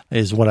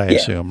 is what I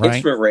assume, right?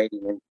 Instrument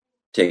rating in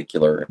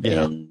particular, but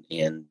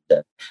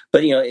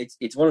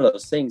it's one of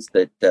those things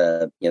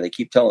that they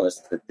keep telling us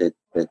that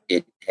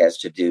it has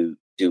to do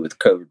with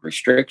COVID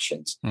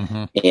restrictions,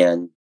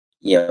 and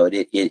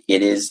it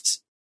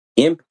is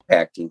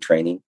impacting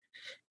training,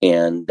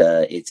 and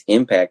it's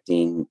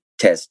impacting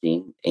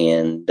testing,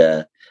 and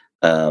so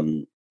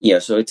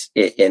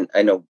and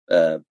I know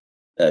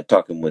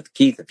talking with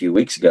Keith a few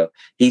weeks ago,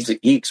 he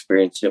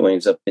experienced it when he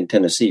was up in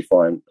Tennessee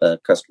flying a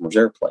customer's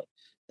airplane.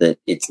 That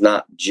it's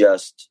not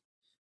just,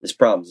 this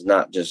problem is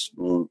not just,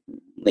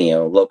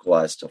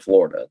 localized to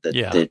Florida.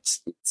 It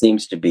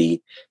seems to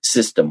be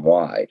system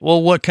wide.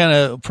 Well, what kind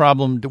of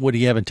problem would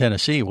he have in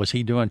Tennessee? Was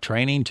he doing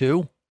training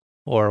too,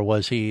 or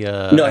was he?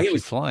 No, he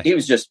was flying. He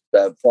was just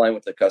flying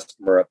with the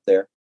customer up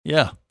there.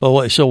 Yeah,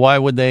 but so why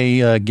would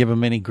they give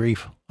him any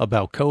grief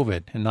about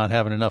COVID and not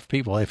having enough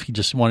people if he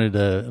just wanted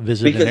to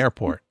visit an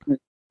airport?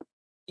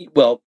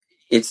 Well,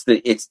 it's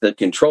the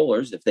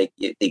controllers. If they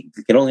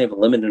can only have a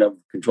limited number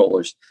of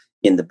controllers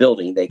in the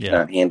building, they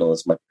cannot handle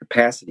as much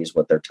capacity as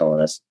what they're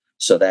telling us.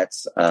 So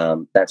that's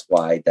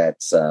why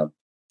that's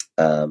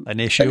an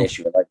issue.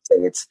 I'd like to say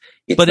it's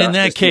but in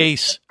that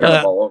case,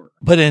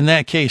 but in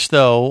that case,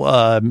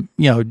 though,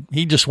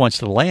 he just wants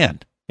to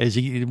land. Is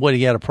he? What,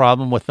 he had a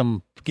problem with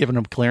them giving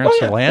him clearance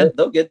to land?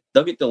 They'll get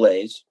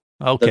delays.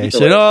 Okay,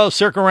 so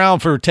circle around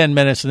for 10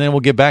 minutes and then we'll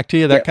get back to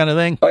you. That kind of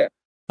thing. Oh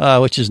yeah.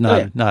 Which is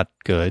not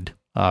good.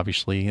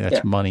 Obviously,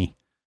 that's money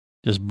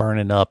just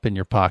burning up in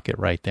your pocket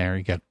right there.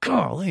 You go,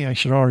 golly, I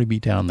should already be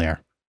down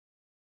there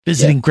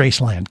visiting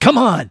Graceland. Come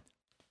on.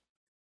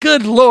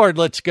 Good Lord,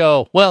 let's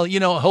go. Well,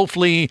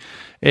 hopefully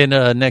in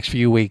the next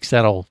few weeks,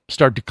 that'll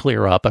start to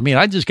clear up. I mean,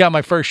 I just got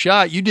my first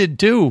shot. You did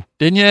too,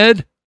 didn't you,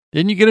 Ed?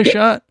 Didn't you get a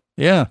shot?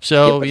 Yeah.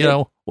 So,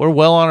 we're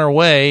well on our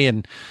way.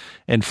 And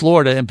in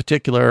Florida in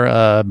particular,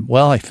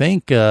 I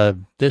think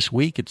this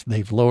week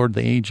they've lowered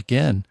the age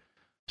again.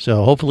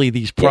 So hopefully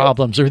these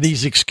problems or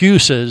these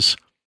excuses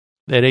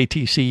that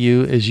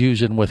ATCU is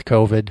using with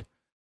COVID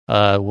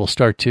will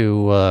start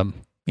to,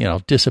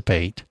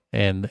 dissipate.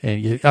 And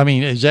I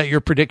mean, is that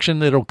your prediction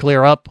that it'll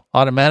clear up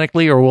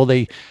automatically, or will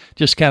they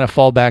just kind of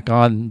fall back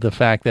on the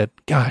fact that,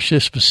 gosh,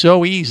 this was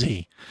so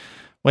easy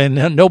when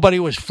nobody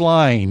was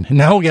flying, and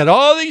now we got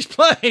all these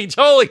planes?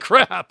 Holy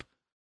crap!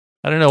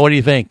 I don't know. What do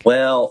you think?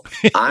 Well,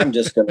 I'm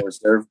just going to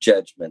reserve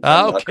judgment.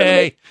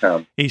 Okay,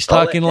 he's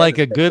talking like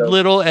a good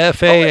little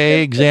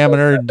FAA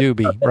examiner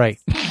doobie, right?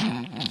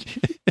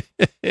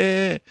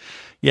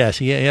 Yes,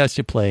 he has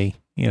to play.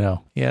 He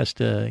has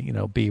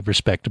to, be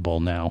respectable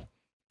now.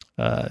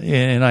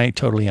 And I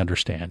totally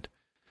understand.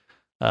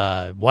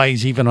 Why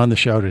he's even on the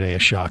show today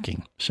is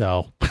shocking.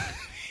 So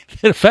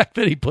the fact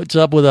that he puts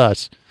up with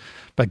us,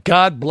 but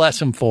God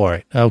bless him for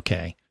it.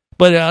 Okay.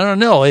 But I don't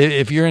know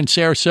if you're in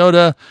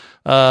Sarasota,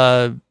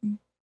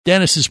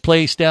 Dennis's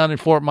place down in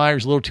Fort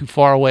Myers, a little too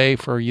far away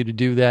for you to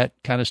do that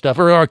kind of stuff,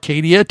 or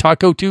Arcadia,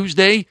 Taco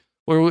Tuesday,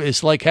 where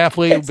it's like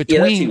halfway between.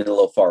 Yeah, that's even a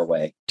little far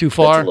away. Too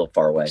far? That's a little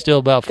far away. Still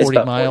about 40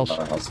 about miles?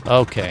 40 miles.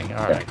 Okay.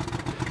 All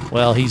right.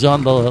 Well, he's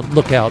on the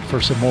lookout for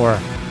some more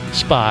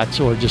spots,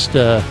 or just, he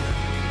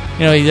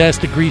has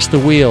to grease the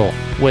wheel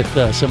with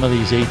some of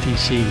these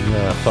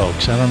ATC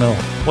folks. I don't know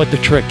what the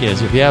trick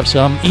is. If you have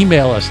some,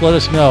 email us. Let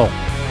us know.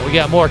 We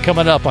got more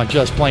coming up on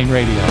Just Plain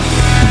Radio.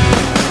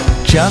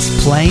 Just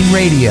Plain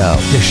Radio,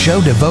 the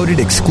show devoted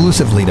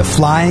exclusively to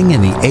flying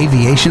and the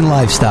aviation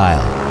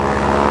lifestyle.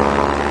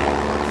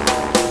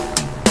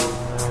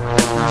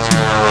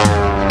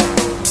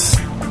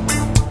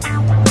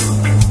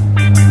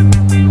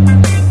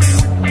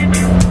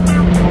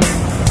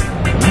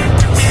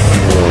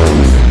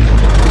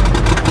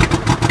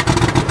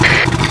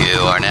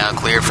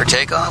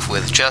 Takeoff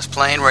with Just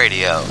Plain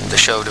Radio, the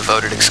show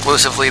devoted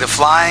exclusively to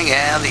flying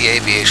and the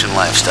aviation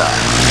lifestyle.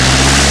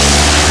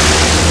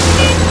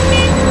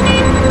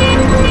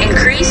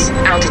 Increase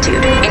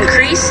altitude.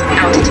 Increase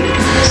altitude.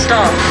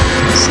 Stall.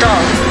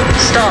 Stall.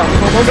 Stall.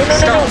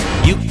 Stall.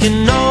 You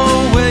can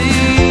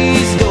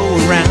always go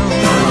around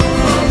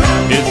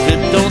if it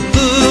don't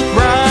look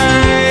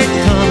right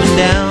coming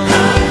down.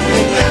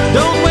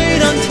 Don't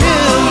wait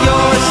until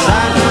you're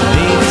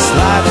silently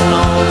sliding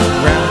on the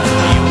ground.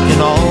 You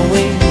can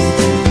always.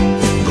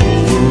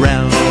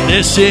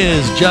 This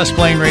is Just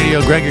Plain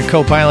Radio. Greg, your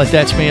co-pilot.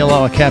 That's me,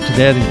 along with Captain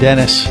Ed and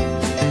Dennis.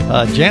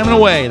 Jamming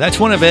away. That's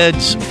one of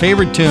Ed's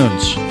favorite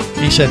tunes.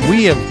 He said,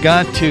 we have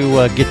got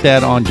to get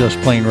that on Just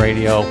Plain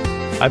Radio.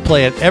 I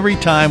play it every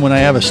time when I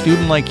have a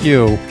student like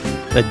you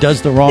that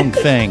does the wrong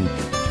thing,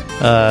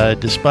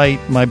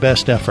 despite my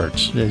best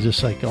efforts. It's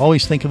just like,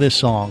 always think of this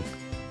song,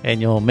 and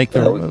you'll make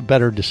the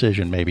better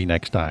decision maybe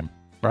next time,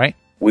 right?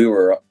 We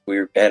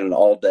had an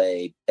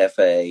all-day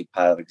FAA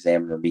pilot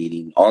examiner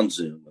meeting on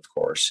Zoom, of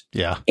course.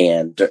 Yeah.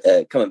 And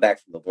coming back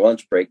from the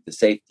lunch break, the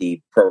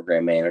safety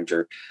program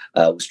manager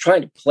was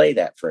trying to play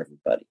that for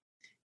everybody,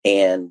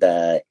 and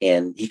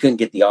he couldn't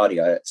get the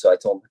audio. So I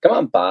told him, "Come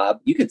on,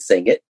 Bob, you can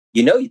sing it.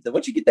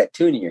 Once you get that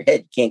tune in your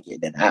head, you can't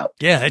get it out."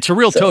 Yeah, it's a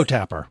real toe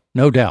tapper,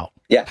 no doubt.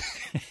 Yeah.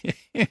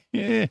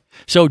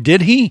 So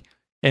did he?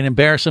 And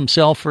embarrass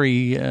himself for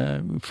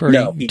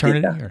no,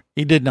 eternity?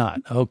 He did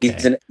not.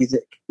 Okay.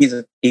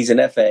 He's an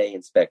FAA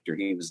inspector.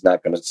 He was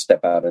not going to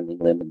step out on the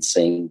limb and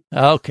sing.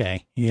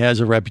 Okay. He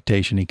has a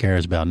reputation he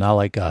cares about, not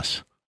like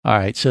us. All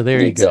right. So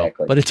there you go.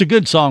 But it's a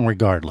good song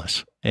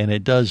regardless. And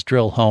it does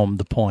drill home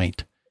the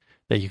point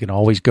that you can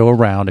always go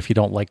around if you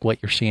don't like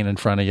what you're seeing in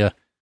front of you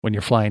when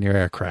you're flying your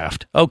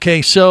aircraft.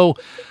 Okay. So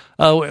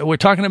we're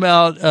talking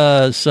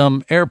about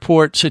some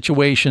airport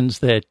situations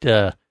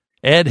that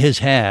Ed has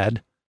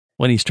had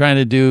when he's trying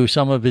to do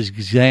some of his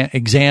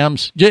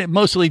exams,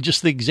 mostly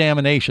just the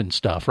examination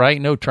stuff, right?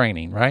 No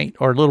training, right?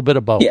 Or a little bit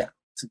of both. Yeah,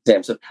 it's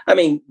exam stuff. I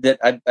mean,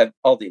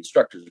 all the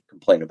instructors are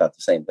complaining about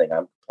the same thing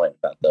I'm complaining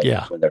about, though,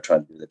 when they're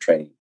trying to do the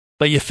training.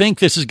 But you think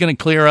this is going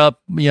to clear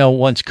up,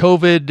 once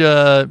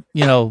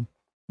COVID,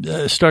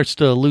 starts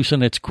to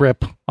loosen its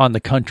grip on the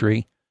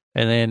country,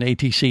 and then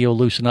ATC will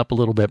loosen up a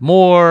little bit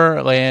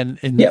more.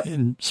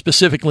 And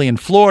specifically in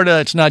Florida,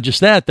 it's not just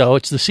that, though.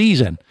 It's the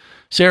season.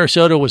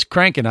 Sarasota was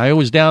cranking. I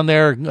was down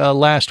there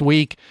last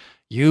week.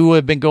 You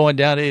have been going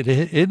down. It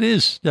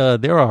is.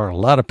 There are a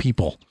lot of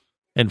people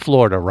in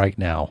Florida right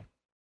now.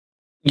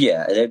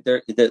 Yeah,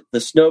 the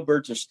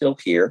snowbirds are still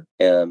here,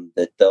 and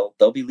that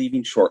they'll be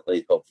leaving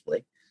shortly.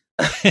 Hopefully,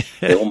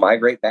 they will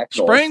migrate back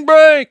north. Spring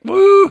break.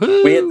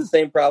 Woohoo! We had the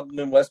same problem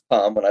in West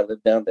Palm when I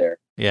lived down there.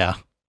 Yeah.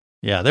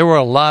 There were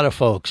a lot of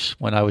folks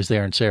when I was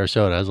there in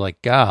Sarasota. I was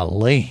like,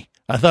 golly,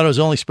 I thought it was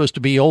only supposed to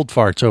be old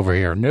farts over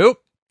here.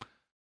 Nope.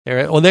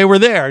 They were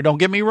there. Don't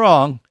get me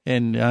wrong,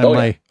 and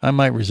I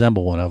might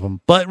resemble one of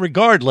them. But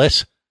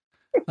regardless,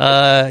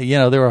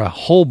 there were a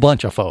whole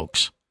bunch of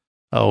folks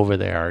over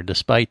there.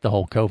 Despite the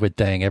whole COVID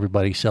thing,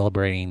 everybody's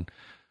celebrating,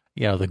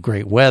 the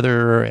great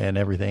weather and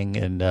everything.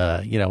 And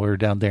we were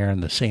down there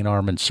in the St.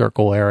 Armand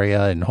Circle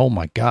area, and oh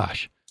my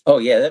gosh. Oh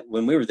yeah,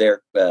 when we were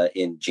there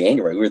in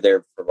January, we were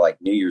there for like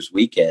New Year's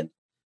weekend.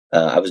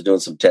 I was doing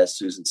some tests.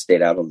 Susan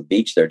stayed out on the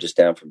beach there, just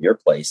down from your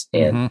place,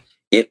 and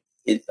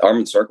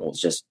Armand Circle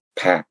was just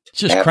packed.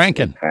 It's just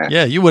cranking. Packed.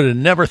 Yeah, you would have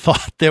never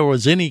thought there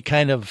was any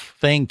kind of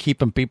thing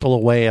keeping people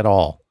away at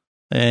all.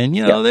 And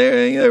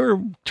they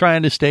were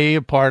trying to stay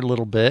apart a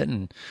little bit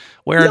and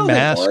wearing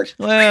masks.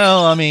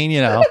 Well, I mean,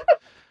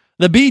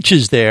 the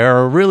beaches there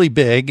are really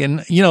big,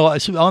 and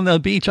on the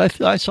beach,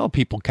 I saw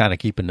people kind of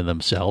keeping to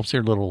themselves.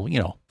 They're little,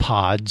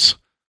 pods,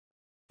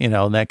 and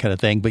that kind of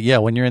thing. But yeah,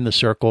 when you're in the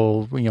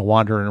circle,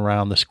 wandering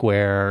around the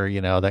square,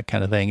 that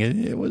kind of thing,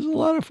 it was a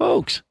lot of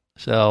folks.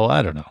 So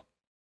I don't know.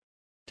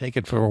 Take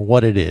it for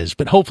what it is,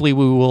 but hopefully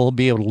we will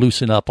be able to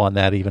loosen up on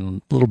that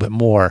even a little bit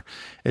more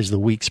as the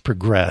weeks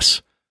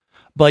progress.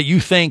 But you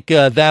think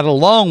that,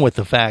 along with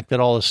the fact that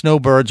all the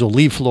snowbirds will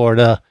leave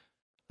Florida,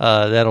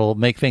 that'll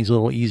make things a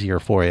little easier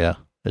for you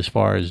as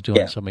far as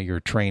doing some of your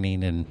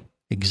training and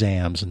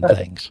exams and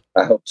things.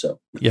 I hope so.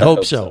 You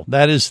hope so.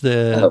 That is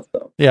I hope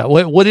so. Yeah.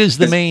 What is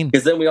the main?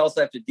 Because then we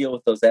also have to deal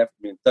with those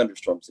afternoon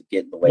thunderstorms that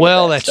get in the way.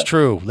 Well, that's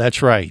true.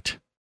 That's right.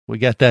 We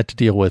got that to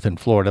deal with in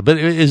Florida. But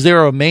is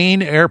there a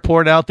main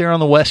airport out there on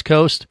the West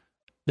Coast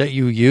that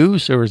you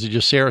use, or is it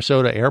just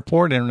Sarasota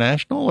Airport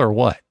International, or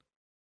what?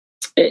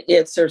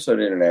 It's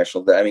Sarasota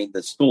International. I mean,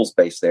 the school's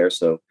based there,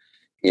 so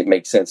it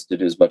makes sense to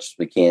do as much as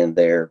we can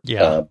there.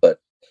 Yeah. But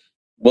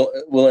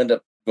we'll end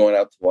up going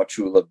out to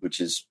Wauchula, which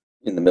is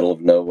in the middle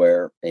of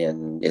nowhere,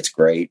 and it's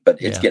great.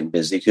 But it's getting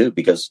busy too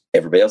because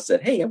everybody else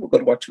said, "Hey, we'll go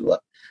to Wauchula."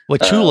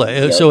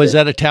 Wauchula. So is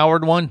that a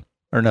towered one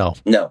or no?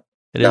 No,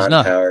 it is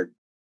not. Towered.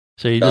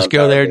 So you just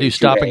go there, do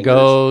stop and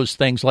goes,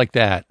 things like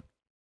that.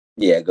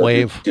 Yeah, go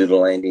wave. do the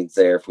landings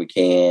there if we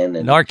can.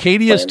 And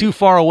Arcadia is too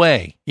far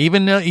away.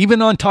 Even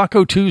on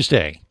Taco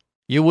Tuesday,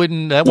 you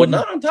wouldn't.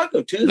 Not on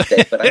Taco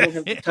Tuesday, but I don't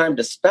have the time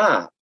to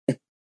stop.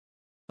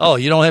 Oh,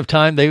 you don't have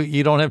time.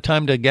 You don't have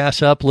time to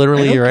gas up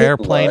literally your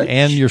airplane lunch.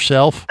 and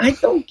yourself. I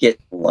don't get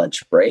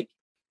lunch break.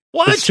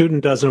 What? The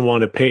student doesn't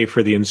want to pay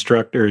for the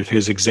instructor,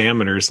 his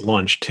examiner's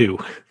lunch too.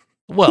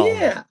 Well,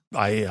 yeah.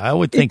 I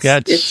would think we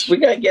got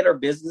to get our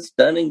business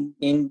done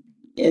I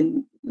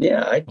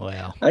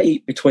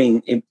eat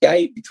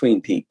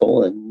between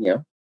people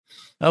and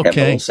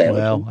Okay.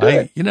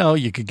 Well,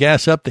 you could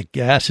gas up. The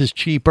gas is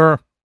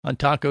cheaper on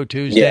Taco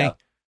Tuesday.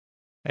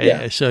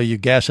 Yeah. So you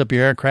gas up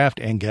your aircraft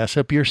and gas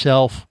up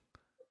yourself.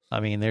 I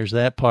mean, there's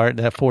that part.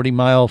 That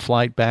 40-mile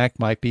flight back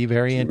might be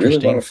very interesting.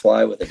 You really want to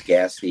fly with a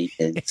gassy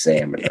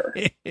examiner.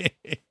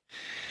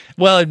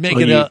 Well, it'd make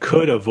you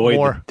could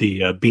avoid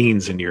the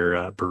beans in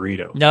your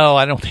burrito. No,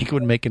 I don't think it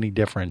would make any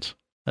difference.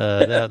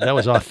 That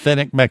was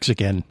authentic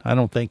Mexican. I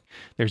don't think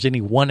there's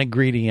any one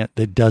ingredient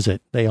that does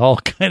it. They all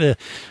kind of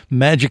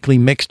magically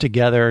mix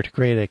together to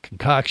create a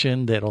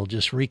concoction that'll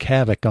just wreak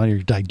havoc on your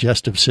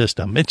digestive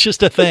system. It's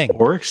just a thing.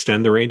 Or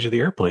extend the range of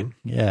the airplane.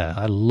 Yeah,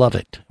 I love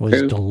it. It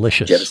was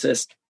delicious. Jet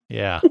assist.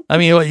 Yeah. I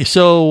mean,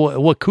 so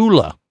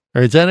Wauchula.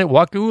 Or is that it?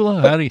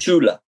 Wauchula?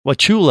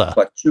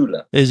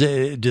 Wauchula. Is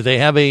it? Do they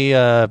have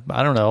a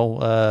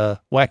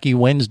Wacky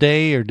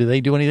Wednesday, or do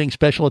they do anything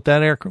special at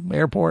that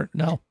airport?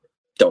 No,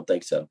 don't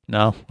think so.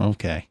 No,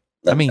 okay.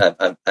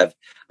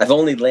 I've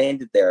only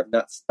landed there. I've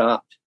not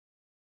stopped.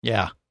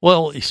 Yeah.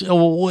 Well, so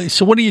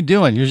what are you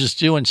doing? You're just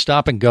doing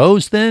stop and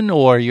goes then,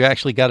 or you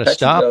actually got to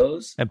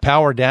stop and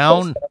power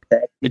down?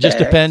 It just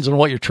depends on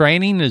what you're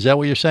training. Is that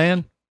what you're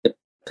saying? It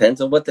depends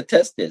on what the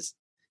test is.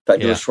 If I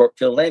do a short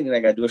field landing, I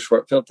got to do a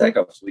short field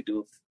takeoff. So we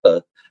do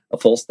a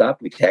full stop.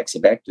 We taxi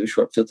back, do a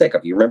short field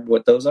takeoff. You remember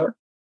what those are?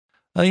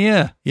 Oh,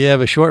 yeah. You have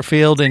a short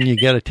field and you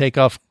got to take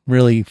off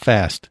really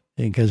fast.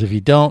 Because if you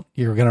don't,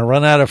 you're going to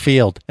run out of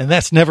field. And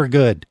that's never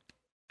good.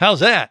 How's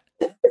that?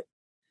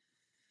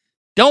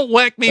 Don't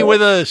whack me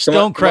with a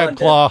stone crab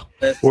claw.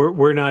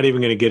 We're not even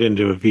going to get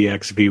into a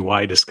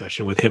VXVY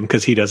discussion with him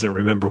because he doesn't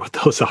remember what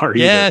those are either.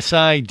 Yes,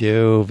 I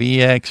do.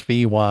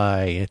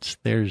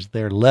 VXVY.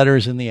 They're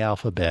letters in the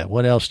alphabet.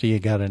 What else do you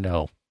got to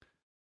know?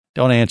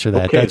 Don't answer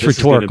that. Okay, that's this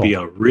rhetorical. Is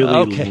going to be a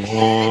really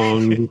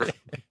long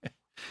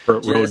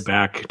road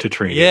back to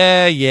training.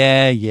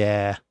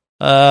 Yeah.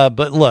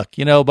 But look,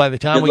 by the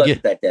time we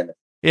get by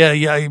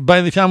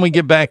the time we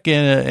get back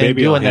in and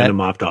maybe doing I'll hand that,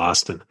 him off to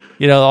Austin.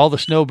 All the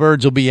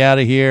snowbirds will be out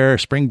of here.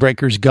 Spring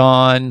breaker's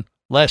gone.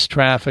 less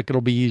traffic.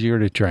 It'll be easier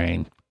to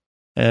train.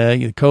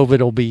 COVID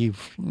will be,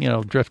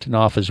 drifting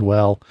off as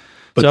well.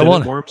 But so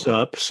then it warms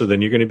up, so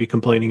then you're going to be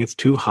complaining it's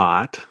too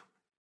hot.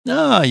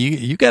 No,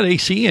 you got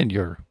AC in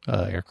your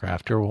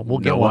aircraft, or we'll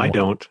get one. No, I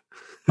don't.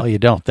 Oh, you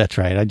don't? That's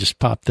right. I just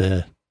popped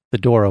the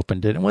door open,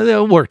 didn't it? Well,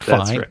 it worked fine.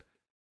 That's right.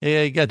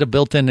 Yeah, you got the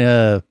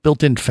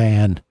built-in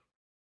fan.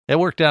 It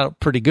worked out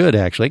pretty good,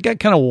 actually. It got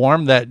kind of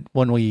warm that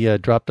when we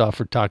dropped off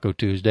for Taco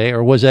Tuesday,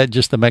 or was that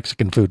just the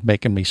Mexican food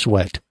making me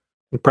sweat?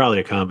 Probably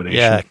a combination.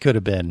 Yeah, it could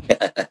have been.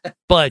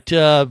 But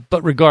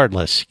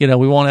regardless, we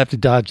won't have to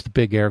dodge the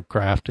big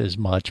aircraft as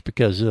much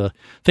because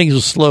things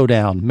will slow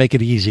down, make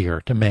it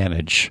easier to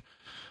manage.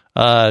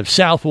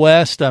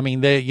 Southwest, I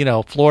mean,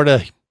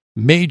 Florida,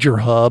 major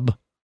hub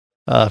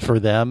for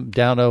them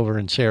down over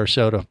in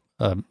Sarasota.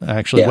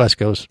 West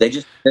Coast. They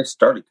just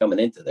started coming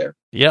into there.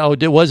 Yeah,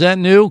 was that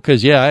new?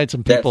 Because I had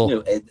some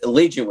people. That's new.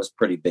 Allegiant was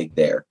pretty big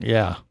there.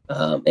 Yeah,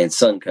 and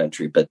Sun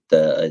Country, but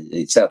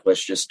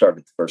Southwest just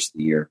started the first of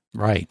the year.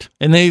 Right,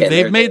 and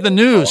they've made the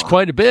news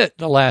quite a bit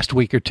the last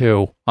week or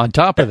two. On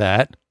top of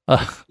that,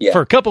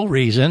 for a couple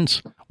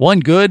reasons.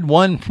 One good,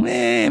 one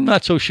I'm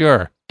not so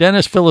sure.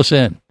 Dennis, fill us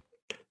in.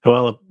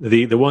 Well,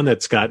 the one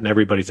that's gotten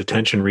everybody's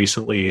attention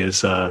recently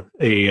is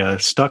a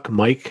stuck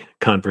mic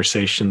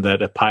conversation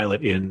that a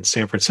pilot in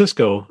San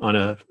Francisco on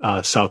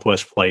a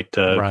Southwest flight,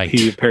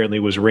 he apparently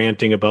was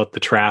ranting about the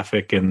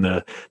traffic and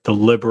the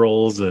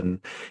liberals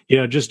and,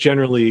 just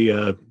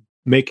generally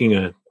making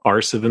a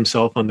arse of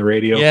himself on the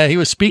radio. Yeah, he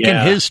was speaking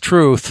his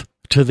truth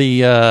to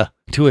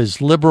to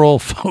his liberal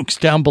folks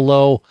down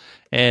below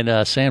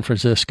in San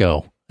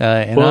Francisco.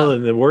 And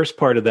the worst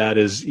part of that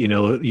is,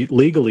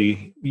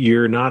 legally,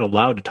 you're not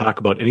allowed to talk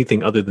about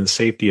anything other than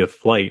safety of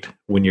flight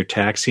when you're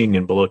taxiing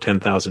in below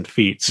 10,000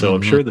 feet. So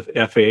I'm sure the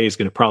FAA is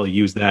going to probably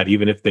use that,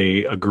 even if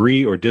they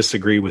agree or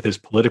disagree with his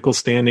political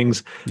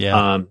standings.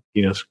 Yeah.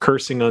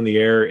 Cursing on the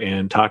air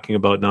and talking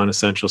about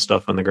non-essential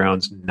stuff on the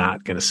ground is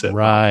not going to sit.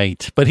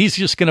 Right. But he's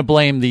just going to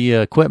blame the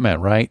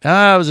equipment, right?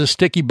 It was a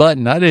sticky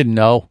button. I didn't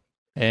know.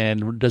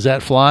 And does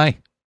that fly?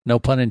 No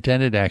pun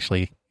intended,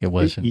 actually. It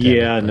wasn't.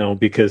 No,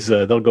 because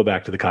they'll go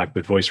back to the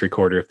cockpit voice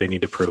recorder if they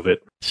need to prove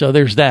it. So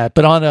there's that.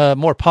 But on a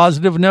more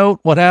positive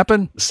note, what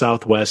happened?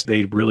 Southwest,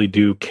 they really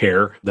do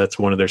care. That's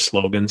one of their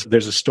slogans.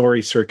 There's a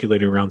story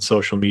circulating around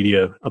social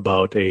media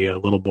about a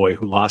little boy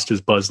who lost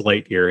his Buzz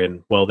Lightyear.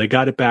 And, they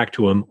got it back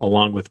to him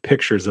along with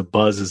pictures of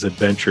Buzz's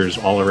adventures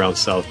all around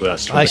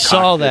Southwest. I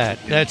saw that.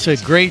 That's a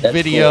great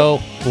video.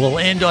 Cool. We'll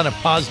end on a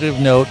positive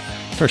note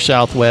for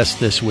Southwest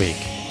this week.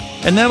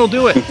 And that'll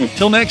do it.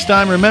 Till next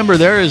time, remember,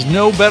 there is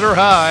no better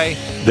high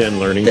than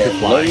learning to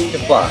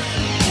fly.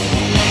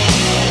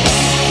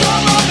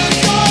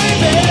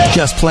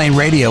 Just Plain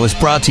Radio is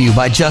brought to you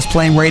by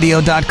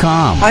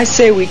JustPlainRadio.com. I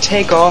say we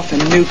take off and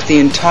nuke the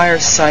entire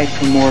site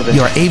from orbit.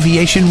 Your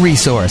aviation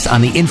resource on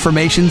the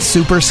information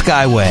super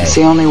skyway. It's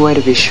the only way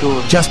to be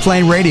sure. Just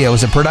Plain Radio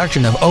is a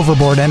production of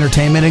Overboard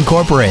Entertainment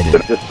Incorporated.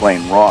 Just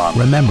plain wrong.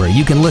 Remember,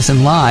 you can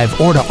listen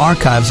live or to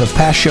archives of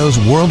past shows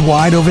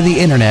worldwide over the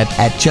internet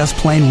at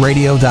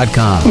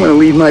JustPlainRadio.com. I'm going to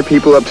leave my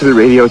people up to the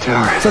radio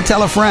tower. So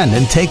tell a friend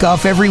and take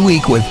off every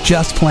week with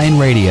Just Plain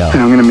Radio.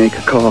 And I'm going to make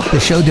a call. The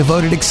show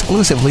devoted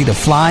exclusively to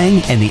flying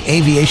and the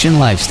aviation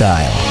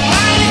lifestyle.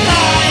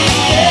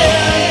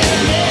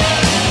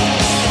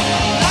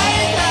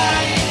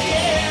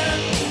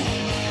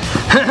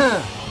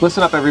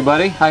 Listen up,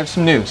 everybody. I have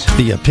some news.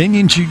 The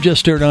opinions you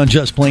just heard on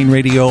Just Plain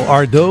Radio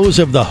are those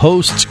of the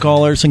hosts,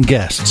 callers, and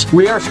guests.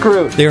 We are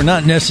screwed. They are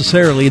not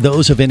necessarily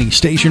those of any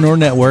station or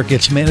network,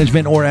 its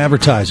management, or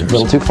advertisers. A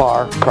little too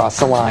far. Cross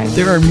the line.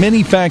 There are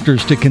many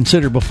factors to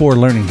consider before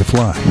learning to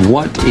fly.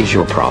 What is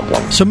your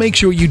problem? So make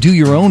sure you do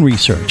your own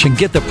research and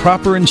get the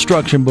proper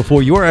instruction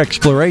before your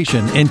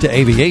exploration into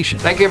aviation.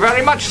 Thank you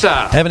very much,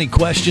 sir. Have any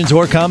questions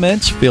or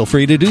comments? Feel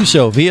free to do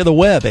so via the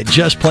web at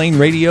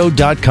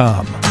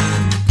JustPlainRadio.com.